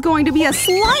this is going to be a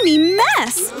slimy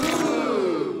mess!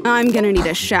 I'm gonna need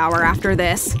a shower after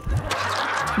this.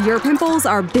 Your pimples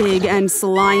are big and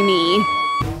slimy.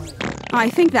 I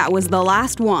think that was the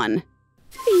last one.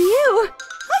 Phew!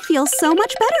 I feel so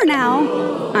much better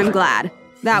now. I'm glad.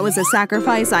 That was a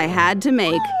sacrifice I had to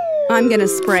make. I'm gonna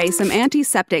spray some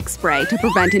antiseptic spray to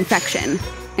prevent infection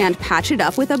and patch it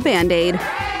up with a Band-Aid. Wow!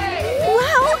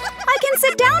 I can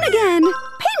sit down again!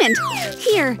 Payment!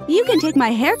 Here, you can take my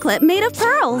hair clip made of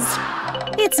pearls.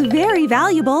 It's very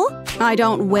valuable. I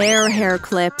don't wear hair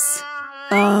clips.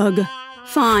 Ugh.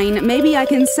 Fine, maybe I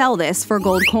can sell this for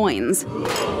gold coins.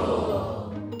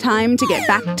 Time to get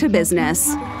back to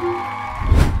business.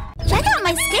 Check out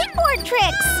my skateboard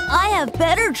tricks! I have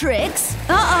better tricks.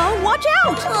 Uh-oh, watch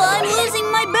out! I'm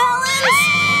losing my balance!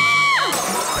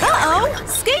 Uh-oh,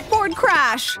 skateboard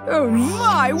crash! Oh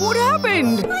my, what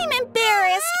happened? I'm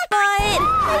embarrassed, but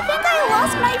I think I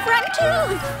lost my front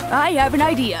tooth. I have an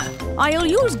idea. I'll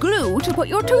use glue to put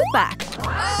your tooth back.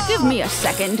 Give me a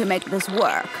second to make this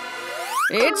work.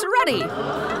 It's ready.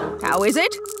 How is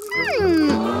it?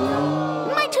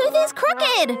 My tooth is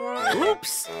crooked.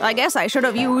 Oops. I guess I should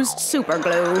have used super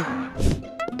glue.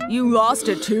 You lost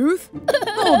a tooth?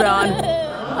 Hold on.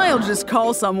 I'll just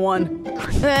call someone.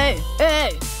 Hey,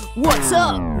 what's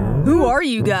up? Who are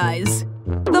you guys?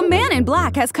 The man in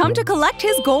black has come to collect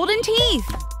his golden teeth.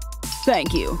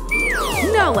 Thank you.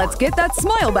 Now let's get that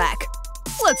smile back.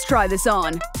 Let's try this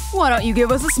on. Why don't you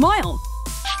give us a smile?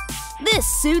 This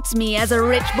suits me as a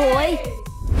rich boy.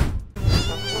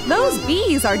 Those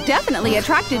bees are definitely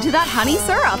attracted to that honey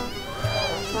syrup.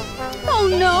 Oh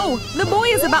no! The boy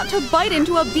is about to bite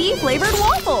into a bee-flavored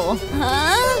waffle!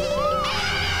 Huh?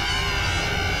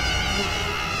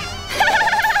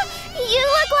 You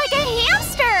look like a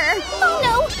hamster! Oh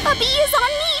no! A bee is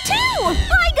on me too!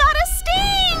 I got a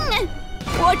sting!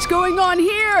 What's going on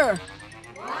here?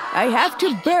 I have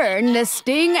to burn the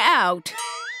sting out.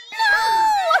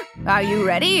 No! Are you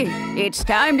ready? It's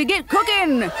time to get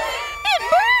cooking! It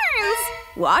burns!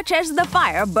 Watch as the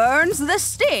fire burns the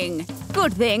sting.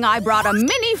 Good thing I brought a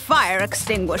mini fire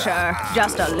extinguisher.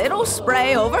 Just a little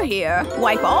spray over here.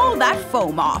 Wipe all that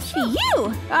foam off.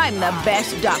 You! I'm the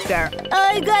best doctor.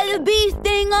 I got a bee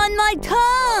sting on my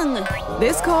tongue!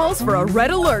 This calls for a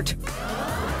red alert.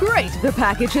 Great, the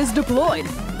package is deployed.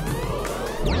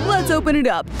 Let's open it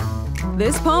up.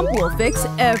 This pump will fix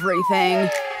everything.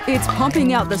 It's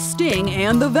pumping out the sting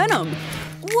and the venom.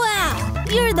 Wow!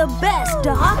 You're the best,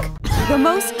 Doc! The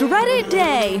most dreaded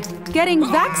day! Getting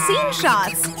vaccine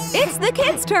shots! It's the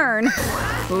kids' turn!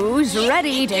 Who's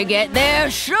ready to get their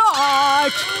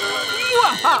shot?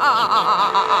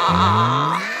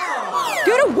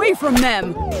 Get away from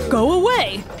them! Go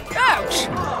away! Ouch!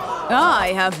 I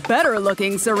have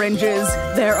better-looking syringes.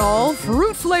 They're all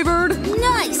fruit-flavored.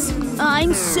 Nice!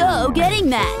 I'm so getting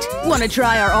that. Want to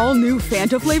try our all-new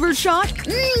Fanta-flavored shot?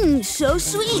 Mmm, so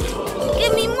sweet.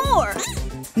 Give me more.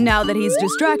 Now that he's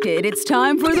distracted, it's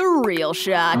time for the real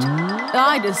shot.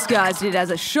 I disguised it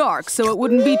as a shark so it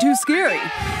wouldn't be too scary.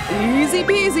 Easy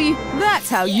peasy. That's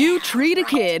how you treat a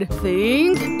kid.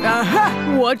 Think.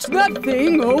 Aha! What's that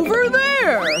thing over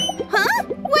there? Huh?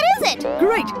 What is it?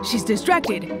 Great, she's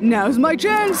distracted. Now's my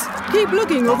chance. Keep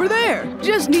looking over there.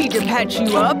 Just need to patch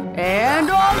you up, and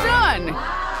all done.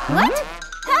 What?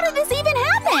 How did this even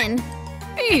happen?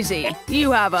 Easy.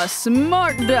 You have a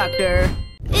smart doctor.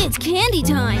 It's candy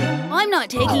time. I'm not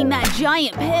taking that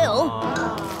giant pill.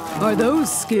 Are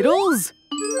those Skittles?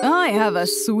 I have a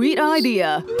sweet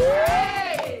idea.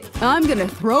 I'm gonna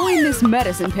throw in this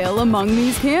medicine pill among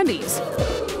these candies.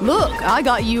 Look, I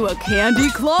got you a candy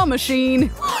claw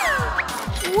machine.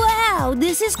 Wow,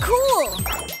 this is cool.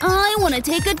 I want to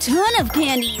take a ton of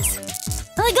candies.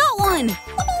 I got one.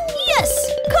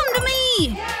 Yes, come to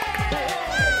me.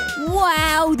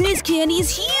 Wow, this candy's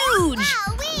huge.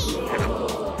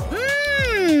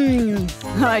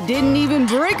 I didn't even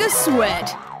break a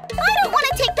sweat. I don't want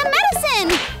to take the medicine!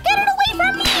 Get it away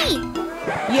from me!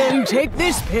 You take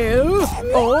this pill,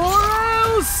 or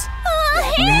else… A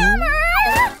hammer!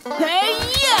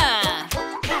 Hey-ya!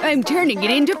 I'm turning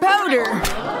it into powder.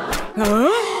 Huh?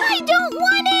 I don't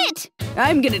want it!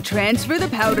 I'm gonna transfer the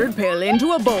powdered pill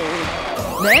into a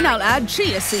bowl. Then I'll add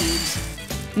chia seeds.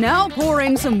 Now pour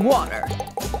in some water.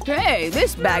 Hey,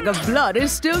 this bag of blood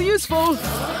is still useful.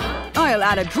 I'll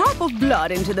add a drop of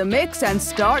blood into the mix and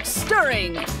start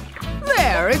stirring.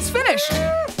 There, it's finished.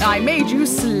 I made you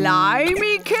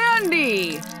slimy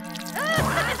candy.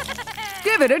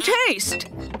 Give it a taste.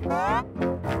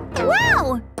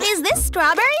 Wow! Is this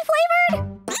strawberry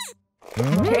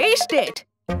flavored? Taste it.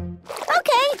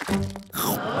 Okay.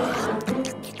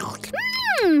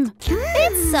 Mmm!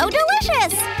 It's so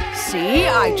delicious! See,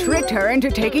 I tricked her into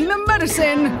taking the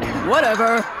medicine.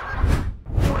 Whatever.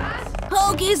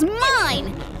 Hulk is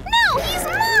mine. No, he's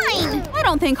mine! I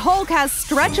don't think Hulk has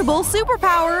stretchable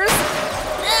superpowers.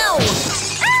 Ow!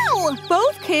 Ow!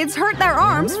 Both kids hurt their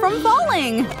arms from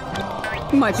falling.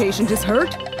 My patient is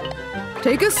hurt.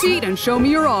 Take a seat and show me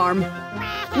your arm.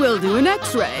 We'll do an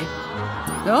x-ray.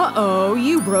 Uh-oh,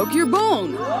 you broke your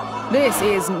bone. This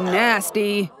is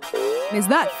nasty. Is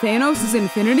that Thanos'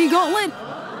 Infinity Gauntlet?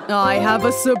 I have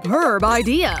a superb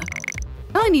idea.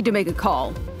 I need to make a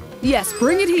call. Yes,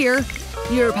 bring it here.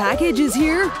 Your package is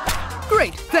here?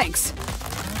 Great, thanks.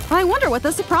 I wonder what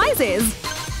the surprise is.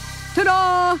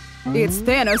 Ta-da! It's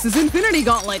Thanos' Infinity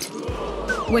Gauntlet.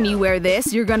 When you wear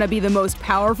this, you're gonna be the most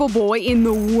powerful boy in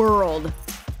the world.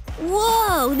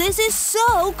 Whoa, this is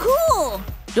so cool!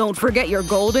 Don't forget your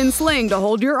golden sling to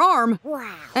hold your arm.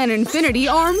 Wow. An infinity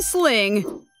arm sling.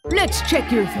 Let's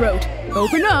check your throat.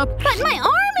 Open up. But my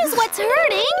arm is what's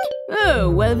hurting! Oh,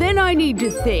 well then I need to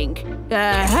think.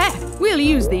 Aha! We'll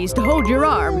use these to hold your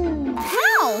arm.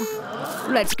 How?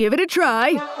 Let's give it a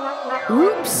try.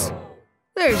 Oops.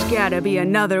 There's gotta be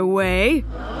another way.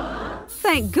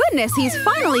 Thank goodness he's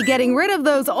finally getting rid of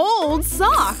those old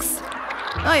socks.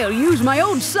 I'll use my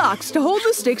old socks to hold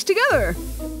the sticks together.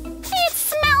 It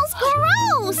smells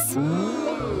gross!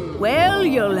 Well,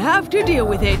 you'll have to deal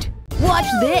with it. Watch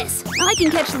this! I can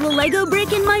catch the Lego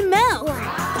brick in my mouth!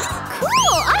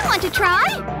 Cool! I want to try!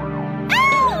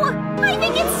 Ow! I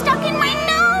think it's stuck in my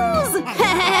nose!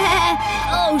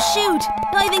 Oh shoot!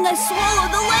 I think I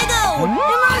swallowed the Lego!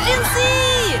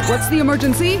 Emergency! What's the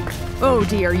emergency? Oh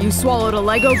dear, you swallowed a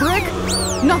Lego brick?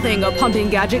 Nothing a pumping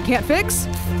gadget can't fix.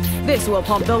 This will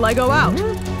pump the Lego out.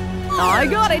 I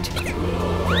got it!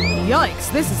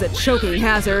 Yikes, this is a choking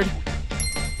hazard.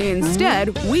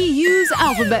 Instead, we use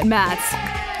alphabet mats.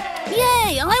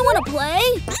 Yay! I want to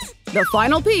play! The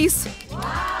final piece.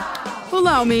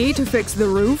 Allow me to fix the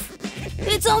roof.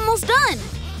 It's almost done!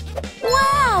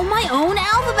 Wow! My own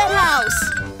alphabet house!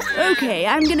 Okay,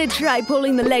 I'm gonna try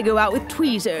pulling the Lego out with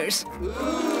tweezers.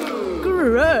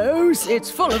 Gross! It's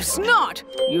full of snot!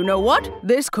 You know what?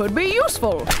 This could be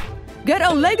useful. Get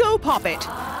a Lego Poppet.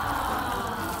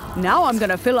 Now I'm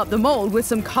gonna fill up the mold with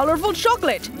some colorful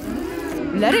chocolate.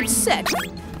 Let it set.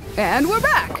 And we're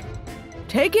back.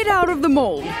 Take it out of the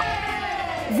mold.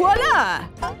 Voila!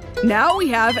 Now we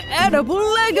have edible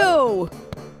Lego!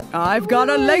 I've got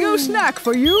a Lego snack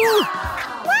for you!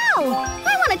 Wow!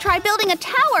 I want to try building a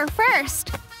tower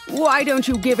first. Why don't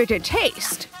you give it a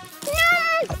taste?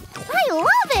 I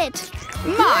love it!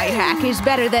 My hack is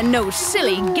better than no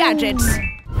silly gadgets.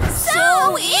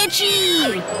 So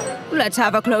itchy! Let's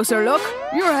have a closer look.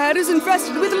 Your head is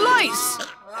infested with lice.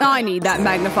 I need that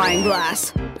magnifying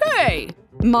glass. Hey!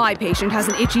 My patient has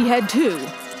an itchy head too.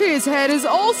 His head is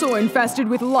also infested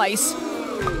with lice.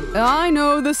 I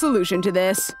know the solution to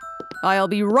this. I'll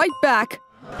be right back.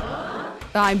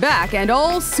 I'm back and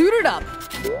all suited up.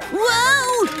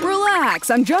 Whoa! Relax,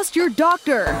 I'm just your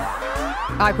doctor.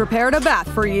 I prepared a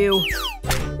bath for you.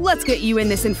 Let's get you in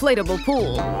this inflatable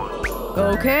pool.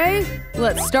 Okay,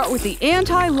 let's start with the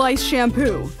anti-lice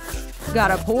shampoo.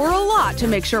 Gotta pour a lot to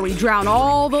make sure we drown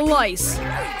all the lice.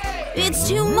 It's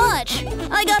too much.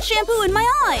 I got shampoo in my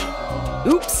eye.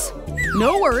 Oops.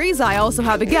 No worries, I also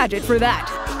have a gadget for that.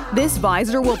 This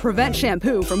visor will prevent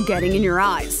shampoo from getting in your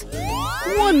eyes.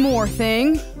 One more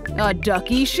thing. A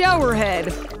ducky shower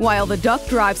head. While the duck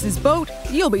drives his boat,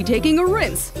 you'll be taking a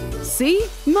rinse. See?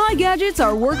 My gadgets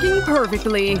are working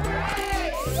perfectly.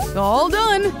 All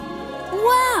done.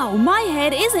 Wow, my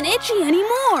head isn't itchy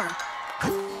anymore.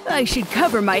 I should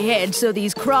cover my head so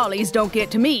these crawlies don't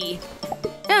get to me.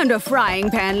 And a frying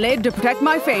pan lid to protect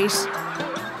my face.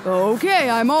 Okay,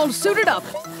 I'm all suited up.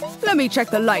 Let me check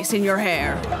the lice in your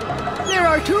hair. There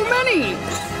are too many!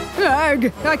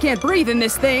 Ugh, I can't breathe in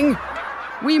this thing.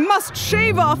 We must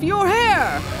shave off your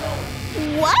hair!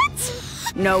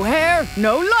 What? No hair,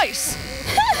 no lice!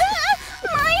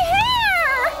 My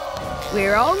hair!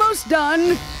 We're almost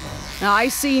done. I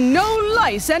see no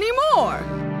lice anymore.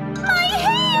 My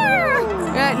hair!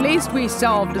 At least we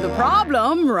solved the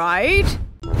problem, right?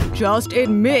 Just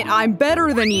admit I'm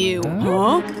better than you.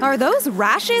 Huh? Are those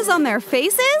rashes on their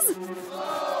faces?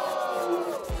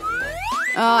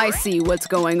 I see what's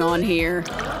going on here.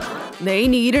 They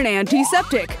need an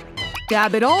antiseptic.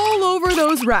 Dab it all over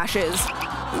those rashes.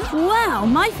 Wow,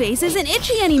 my face isn't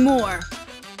itchy anymore.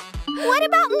 What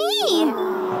about me?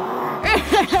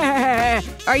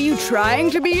 Are you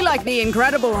trying to be like the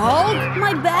Incredible Hulk?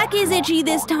 My back is itchy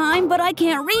this time, but I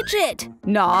can't reach it.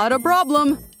 Not a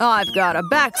problem. I've got a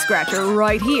back scratcher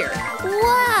right here.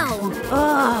 Wow!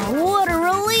 Oh, what a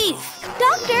relief!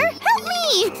 Doctor, help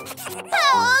me!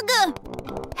 Ugh!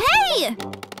 Hey!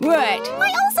 What?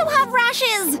 I also have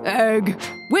rashes! Ugh.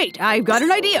 Wait, I've got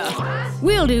an idea.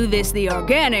 We'll do this the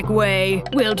organic way.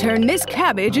 We'll turn this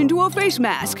cabbage into a face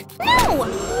mask. No!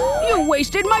 You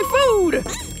wasted my food!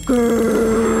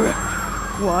 Grrr.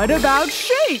 What about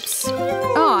shapes?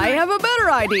 I have a better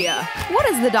idea. What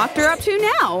is the doctor up to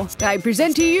now? I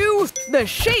present to you the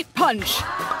Shape Punch.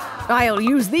 I'll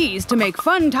use these to make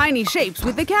fun tiny shapes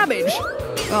with the cabbage.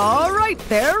 All right,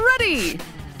 they're ready.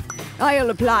 I'll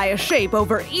apply a shape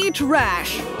over each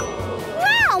rash.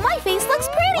 Wow, my face looks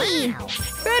pretty!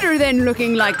 Better than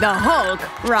looking like the Hulk,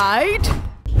 right?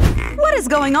 What is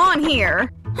going on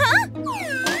here? Huh?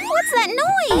 What's that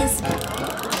noise?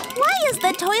 Why is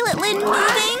the toilet lid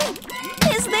moving?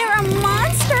 Is there a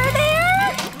monster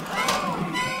there?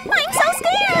 I'm so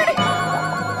scared!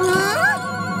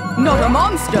 Huh? Not a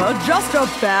monster, just a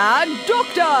bad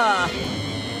doctor!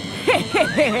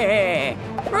 Hehehe!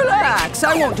 Relax,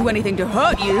 I won't do anything to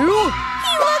hurt you!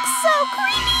 He looks so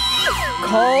creepy!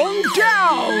 Calm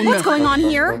down! What's going on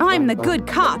here? I'm the good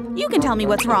cop. You can tell me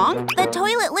what's wrong. The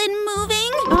toilet lid moving?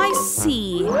 I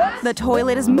see. The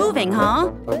toilet is moving,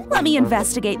 huh? Let me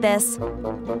investigate this.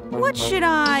 What should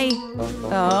I…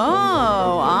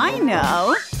 Oh, I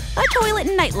know. A toilet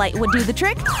nightlight would do the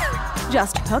trick.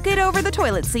 Just hook it over the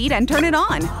toilet seat and turn it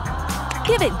on.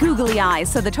 Give it googly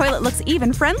eyes so the toilet looks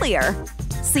even friendlier.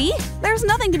 See? There's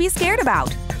nothing to be scared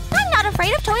about. I'm not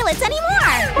afraid of toilets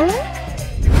anymore!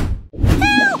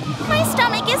 Help! My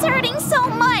stomach is hurting so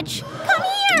much! Come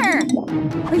here!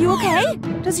 Are you okay?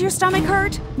 Does your stomach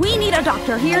hurt? We need a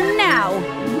doctor here now.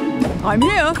 I'm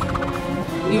here.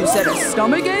 You said a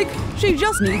stomach ache? She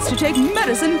just needs to take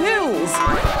medicine pills.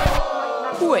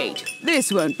 Wait,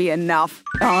 this won't be enough.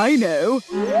 I know.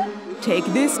 Take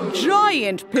this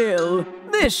giant pill.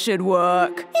 This should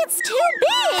work. It's too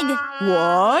big!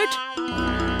 What?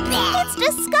 It's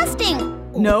disgusting!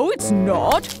 No, it's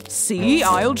not. See,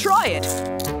 I'll try it.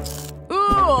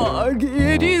 Ugh,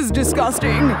 it is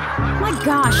disgusting. My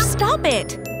gosh, stop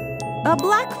it! A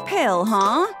black pill,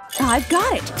 huh? I've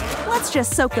got it. Let's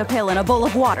just soak the pill in a bowl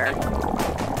of water.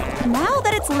 Now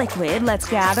that it's liquid, let's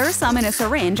gather some in a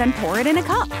syringe and pour it in a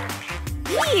cup.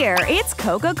 Here, it's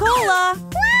Coca-Cola!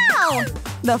 Wow!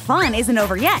 The fun isn't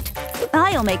over yet.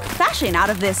 I'll make fashion out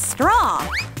of this straw.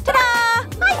 Ta-da!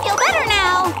 I feel better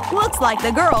now! Looks like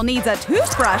the girl needs a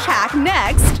toothbrush hack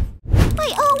next.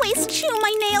 I always chew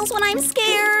my nails when I'm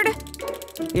scared.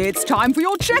 It's time for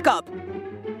your checkup.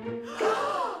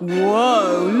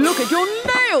 Whoa, look at your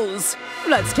nails.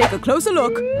 Let's take a closer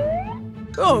look.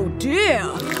 Oh dear,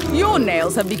 your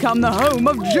nails have become the home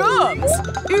of germs.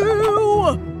 Ew!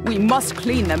 We must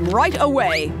clean them right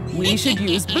away. We should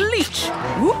use bleach.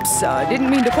 Oops, didn't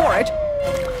mean to pour it.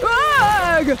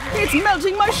 Ugh! It's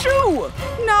melting my shoe!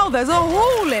 Now there's a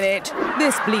hole in it.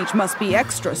 This bleach must be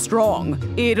extra strong.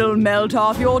 It'll melt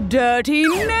off your dirty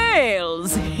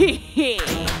nails. Hee.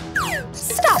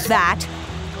 Stop that!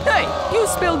 Hey, you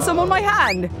spilled some on my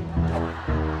hand.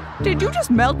 Did you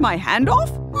just melt my hand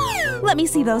off? Let me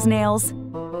see those nails.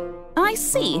 I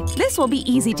see. This will be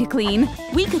easy to clean.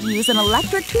 We could use an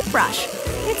electric toothbrush.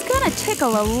 It's gonna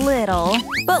tickle a little.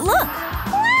 But look!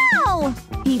 Wow!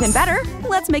 Even better,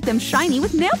 let's make them shiny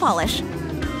with nail polish.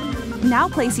 Now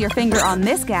place your finger on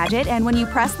this gadget, and when you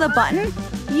press the button,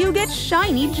 you get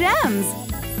shiny gems.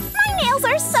 My nails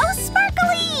are so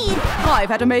sparkly! I've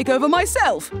had a makeover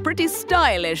myself. Pretty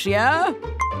stylish, yeah?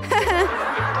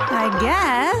 I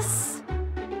guess.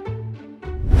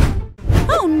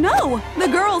 Oh no! The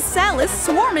girls' cell is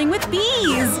swarming with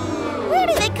bees! Where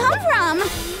did they come from?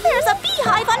 There's a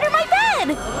beehive under my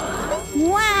bed!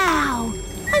 Wow!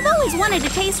 I've always wanted to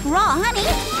taste raw honey.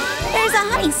 There's a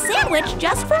honey sandwich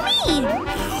just for me!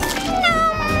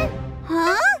 Nom!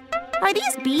 Huh? Are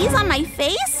these bees on my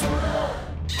face?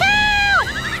 Help!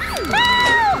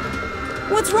 Help!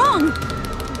 What's wrong?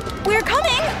 We're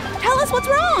coming! Tell us what's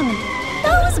wrong!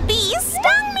 Those bees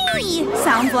stung me!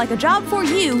 Sounds like a job for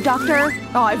you, Doctor.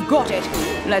 I've got it.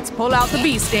 Let's pull out the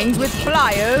bee stings with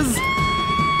pliers.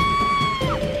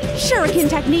 Shuriken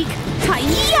technique.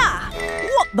 Hi-ya!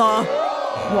 What the?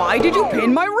 Why did you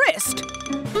pin my wrist?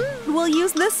 We'll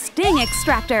use the sting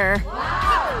extractor.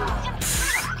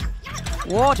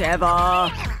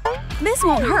 Whatever. This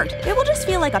won't hurt. It will just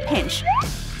feel like a pinch.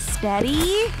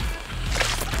 Steady.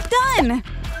 Done!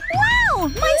 Wow!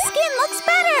 My skin looks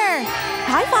better!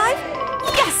 High five!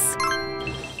 Yes!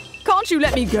 Can't you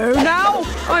let me go now?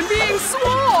 I'm being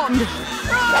swarmed!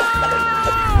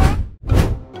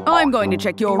 I'm going to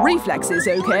check your reflexes,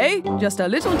 okay? Just a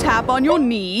little tap on your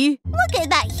knee. Look at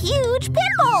that huge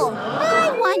pimple!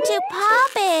 I want to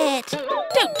pop it!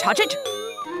 Don't touch it!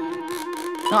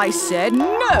 I said no!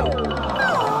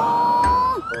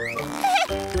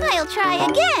 I'll try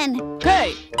again!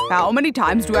 Hey, how many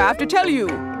times do I have to tell you?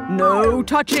 No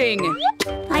touching!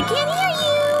 I can't hear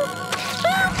you!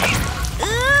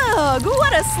 Ugh,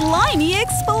 what a slimy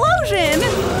explosion!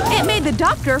 It made the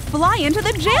doctor fly into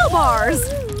the jail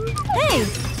bars! Hey,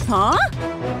 huh?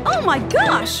 Oh my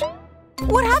gosh!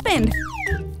 What happened?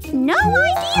 No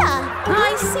idea!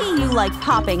 I see you like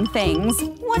popping things.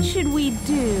 What should we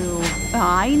do?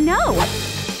 I know!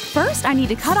 First, I need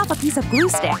to cut off a piece of glue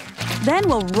stick. Then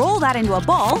we'll roll that into a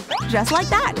ball, just like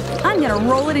that. I'm gonna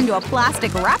roll it into a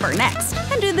plastic wrapper next,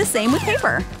 and do the same with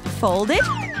paper. Fold it,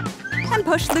 and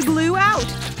push the glue out.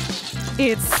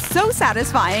 It's so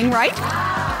satisfying, right?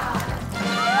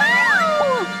 Wow!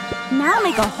 Now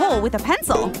make a hole with a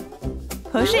pencil.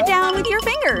 Push it down with your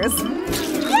fingers.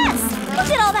 Yes! Look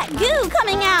at all that goo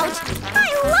coming out! I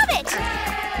love it!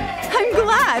 I'm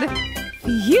glad.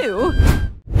 You.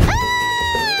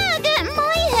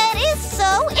 My head is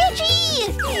so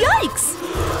itchy! Yikes!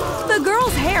 The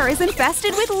girl's hair is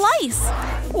infested with lice.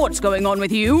 What's going on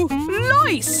with you?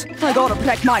 Lice! I gotta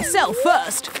protect myself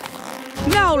first.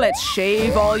 Now let's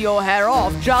shave all your hair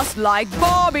off just like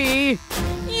Barbie.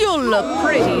 You'll look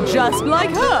pretty just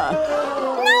like her.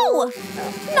 No!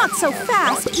 Not so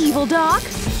fast, evil doc.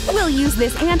 We'll use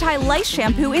this anti-lice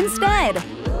shampoo instead.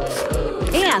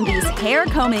 And these hair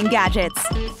combing gadgets.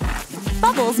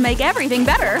 Bubbles make everything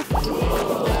better.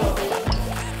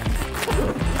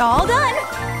 All done!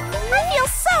 I feel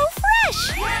so fresh!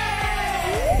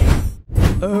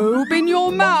 Open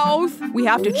your mouth. We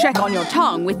have to check on your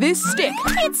tongue with this stick.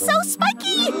 It's so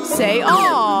spiky! Say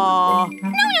ah.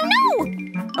 No!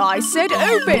 I said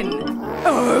open.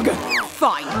 Ugh.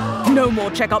 Fine. No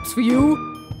more checkups for you.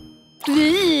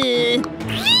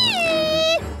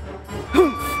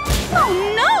 Oh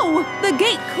no! The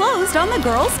gate closed on the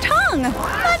girl's tongue!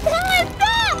 My tongue is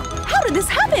back! How did this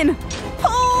happen?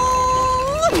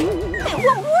 Oh! It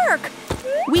won't work!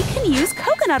 We can use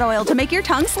coconut oil to make your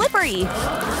tongue slippery.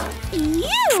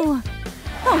 Ew!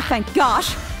 Oh, thank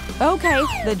gosh. Okay,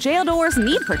 the jail doors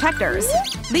need protectors.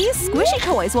 These squishy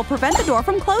toys will prevent the door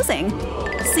from closing.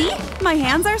 See? My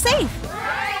hands are safe.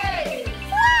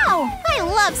 Wow! I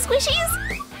love squishies!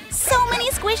 So many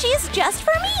squishies just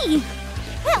for me!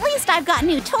 At least I've got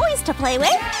new toys to play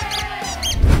with.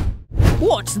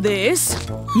 What's this?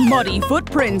 Muddy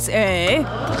footprints, eh?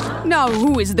 Now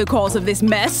who is the cause of this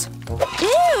mess?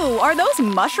 Ew! Are those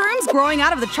mushrooms growing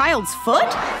out of the child's foot?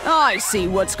 I see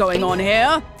what's going on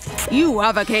here. You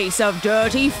have a case of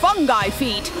dirty fungi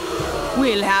feet.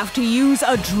 We'll have to use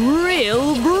a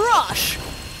drill brush.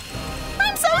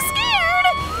 I'm so scared!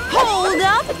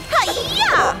 up.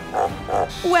 Hi-ya!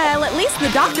 Well, at least the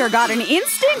doctor got an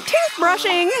instant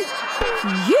toothbrushing.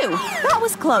 Phew, that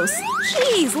was close.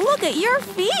 Jeez, look at your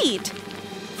feet.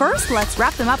 First, let's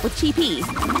wrap them up with TP.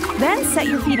 Then set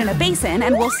your feet in a basin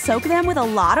and we'll soak them with a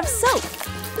lot of soap.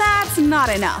 That's not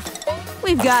enough.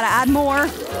 We've got to add more.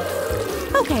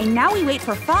 Okay, now we wait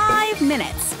for 5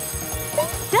 minutes.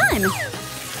 Done!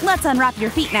 Let's unwrap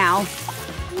your feet now.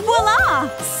 Voila!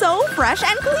 So fresh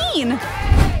and clean!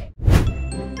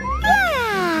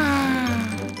 Yeah!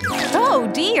 Oh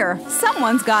dear,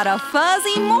 someone's got a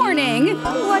fuzzy morning.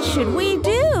 What should we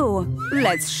do?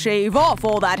 Let's shave off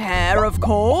all that hair, of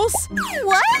course.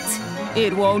 What?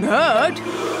 It won't hurt.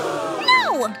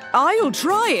 No! I'll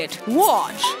try it.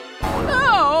 Watch.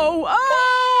 Oh,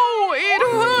 it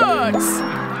hurts.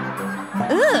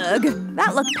 Ugh,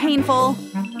 that looked painful.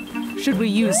 Should we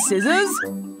use scissors?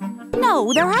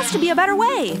 No, there has to be a better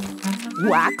way.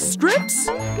 Wax strips?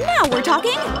 Now we're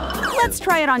talking. Let's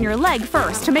try it on your leg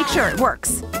first to make sure it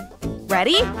works.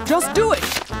 Ready? Just do it.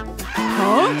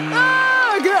 Huh?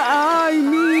 I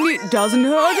mean, it doesn't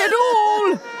hurt at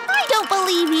all. I don't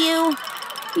believe you.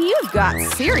 You've got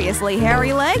seriously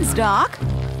hairy legs, Doc.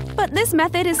 But this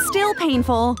method is still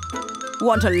painful.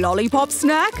 Want a lollipop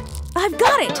snack? I've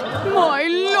got it! My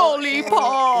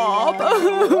lollipop!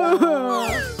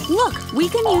 Look, we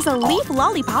can use a leaf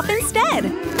lollipop instead.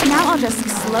 Now I'll just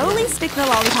slowly stick the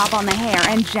lollipop on the hair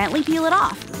and gently peel it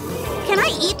off. Can I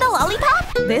eat the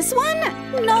lollipop? This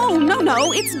one?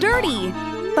 No, it's dirty.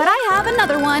 But I have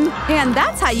another one, and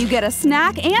that's how you get a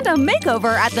snack and a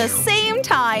makeover at the same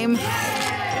time.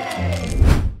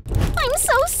 I'm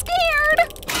so scared!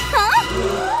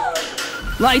 Huh?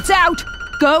 Lights out!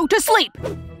 Go to sleep!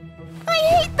 I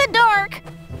hate the dark!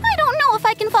 I don't know if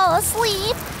I can fall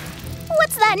asleep.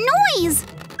 What's that noise?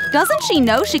 Doesn't she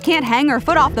know she can't hang her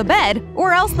foot off the bed,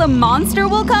 or else the monster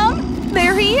will come?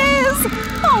 There he is!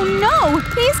 Oh no!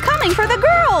 He's coming for the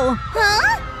girl!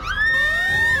 Huh?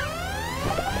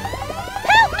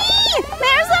 Help me!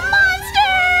 There's a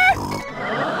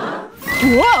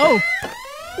monster! Whoa!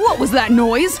 What was that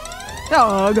noise?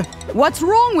 Ugh, what's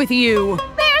wrong with you?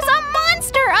 There's a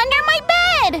monster under my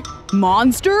bed!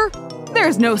 Monster?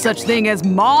 There's no such thing as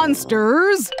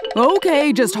monsters.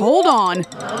 Okay, just hold on.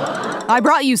 I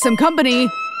brought you some company.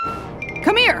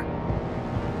 Come here.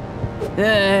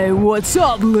 Hey, what's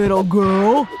up, little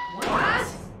girl? What?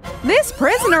 This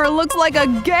prisoner looks like a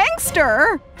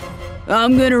gangster.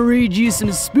 I'm gonna read you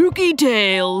some spooky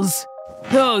tales.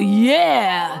 Oh,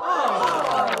 yeah.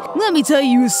 Let me tell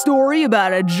you a story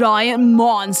about a giant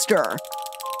monster.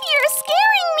 You're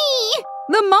scaring me!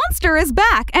 The monster is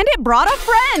back, and it brought a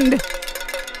friend!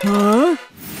 Huh?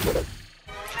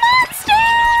 Monster!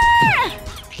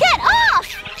 Get off!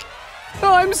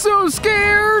 I'm so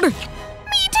scared! Me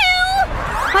too!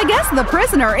 I guess the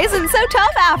prisoner isn't so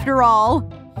tough after all.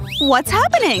 What's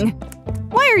happening?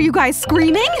 Why are you guys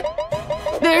screaming?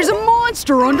 There's a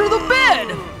monster under the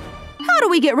bed! How do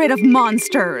we get rid of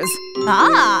monsters?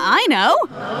 Ah, I know!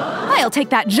 I'll take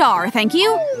that jar, thank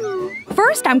you.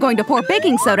 First, I'm going to pour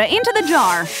baking soda into the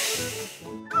jar.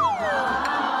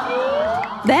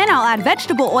 Then I'll add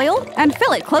vegetable oil and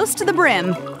fill it close to the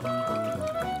brim.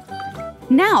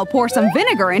 Now pour some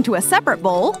vinegar into a separate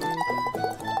bowl.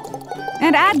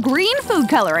 And add green food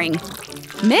coloring.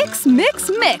 Mix,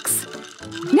 mix, mix.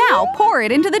 Now pour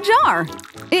it into the jar.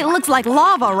 It looks like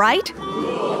lava, right?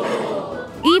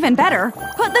 Even better,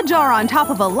 put the jar on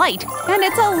top of a light, and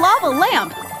it's a lava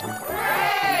lamp.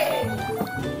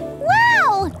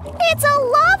 Wow! It's a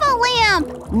lava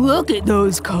lamp! Look at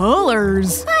those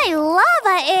colors. I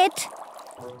lava it!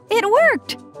 It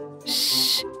worked.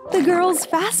 Shh, the girl's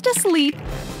fast asleep.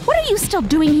 What are you still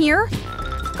doing here?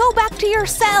 Go back to your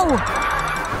cell.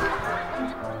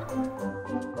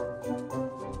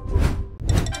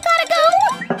 Gotta go!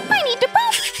 I need to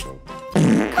poop!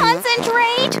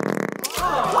 Concentrate!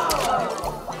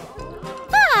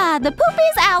 Ah, the poop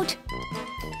is out!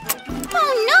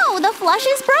 Oh no, the flush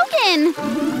is broken!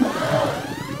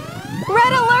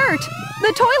 Red alert!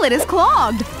 The toilet is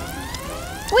clogged.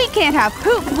 We can't have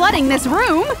poop flooding this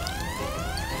room.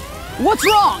 What's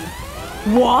wrong?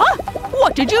 What?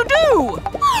 What did you do?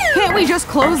 Can't we just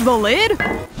close the lid?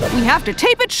 We have to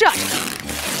tape it shut.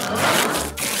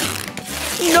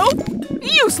 Nope.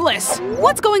 Useless.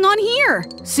 What's going on here?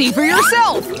 See for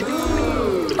yourself.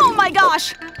 Oh my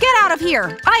gosh. Get out of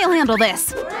here. I'll handle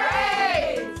this.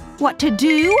 What to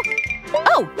do?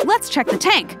 Oh, let's check the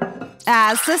tank.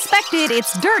 As suspected,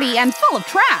 it's dirty and full of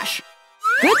trash.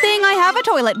 Good thing I have a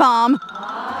toilet bomb.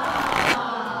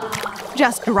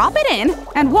 Just drop it in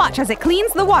and watch as it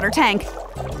cleans the water tank.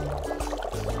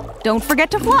 Don't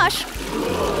forget to flush.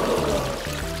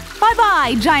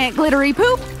 Bye-bye, giant glittery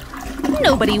poop.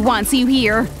 Nobody wants you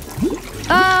here.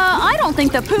 I don't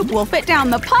think the poop will fit down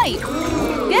the pipe.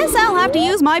 Guess I'll have to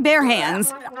use my bare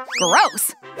hands.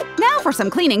 Gross. Now for some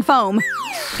cleaning foam.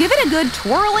 Give it a good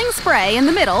twirling spray in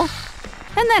the middle,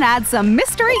 and then add some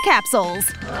mystery capsules.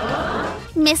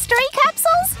 Mystery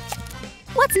capsules?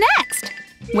 What's next?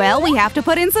 Well, we have to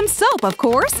put in some soap, of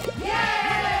course.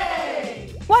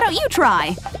 Yay! Why don't you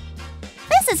try?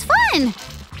 This is fun!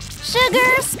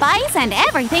 Sugar, spice, and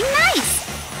everything nice!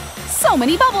 So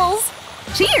many bubbles!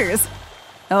 Cheers!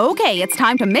 Okay, it's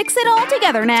time to mix it all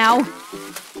together now.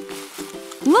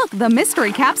 Look, the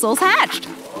mystery capsules hatched.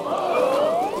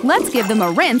 Let's give them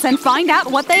a rinse and find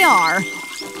out what they are.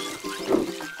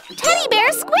 Teddy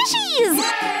bear squishies!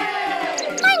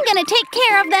 I'm gonna take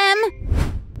care of them.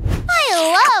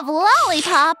 I love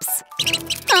lollipops.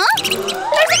 Huh? There's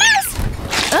a mouse!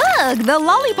 Ugh, the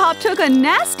lollipop took a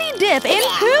nasty dip in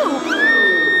poop.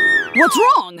 What's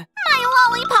wrong? My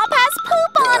lollipop has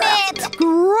poop on it!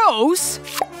 Gross!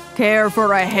 Care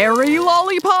for a hairy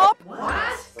lollipop?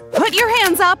 What? Put your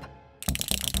hands up!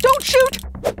 Don't shoot!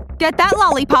 Get that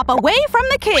lollipop away from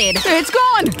the kid! It's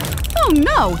gone! Oh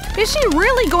no! Is she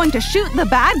really going to shoot the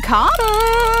bad cop?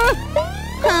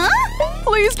 Huh?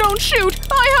 Please don't shoot!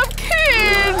 I have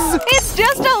kids! It's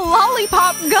just a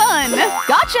lollipop gun!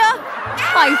 Gotcha!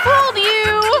 I fooled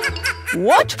you!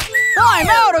 What? I'm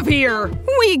out of here!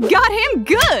 We got him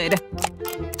good!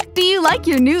 Do you like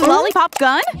your new lollipop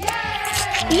gun?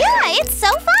 Yeah, it's so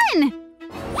fun!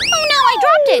 Oh no, I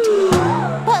dropped it!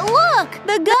 But look!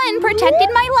 The gun protected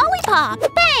my lollipop!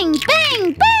 Bang!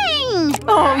 Bang! Bang!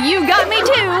 Oh, you got me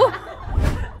too!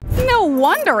 No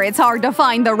wonder it's hard to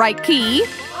find the right key.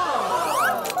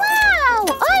 Wow!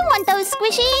 I want those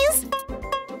squishies!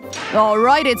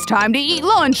 Alright, it's time to eat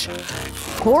lunch.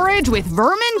 Porridge with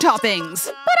vermin toppings.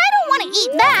 But I don't want to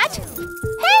eat that!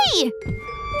 Hey!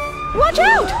 Watch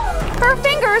out! Her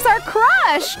fingers are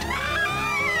crushed!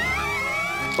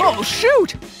 Oh,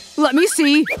 shoot! Let me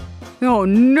see. Oh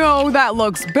no, that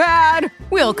looks bad.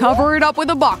 We'll cover it up with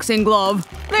a boxing glove.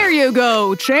 There you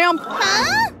go, champ.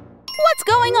 Huh? What's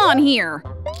going on here?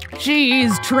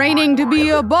 She's training to be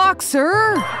a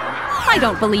boxer. I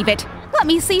don't believe it. Let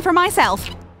me see for myself.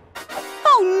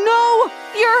 Oh no!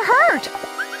 You're hurt!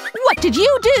 What did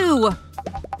you do?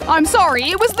 I'm sorry,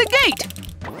 it was the gate.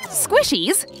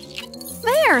 Squishies?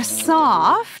 They're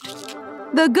soft.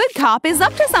 The good cop is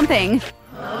up to something.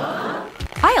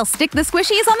 I'll stick the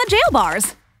squishies on the jail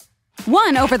bars.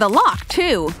 One over the lock,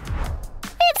 too.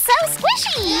 It's so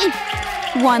squishy!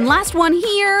 One last one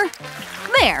here.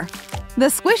 There. The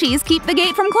squishies keep the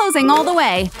gate from closing all the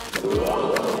way.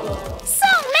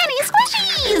 So many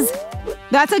squishies!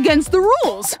 That's against the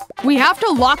rules. We have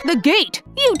to lock the gate.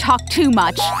 You talk too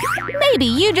much. Maybe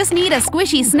you just need a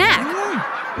squishy snack.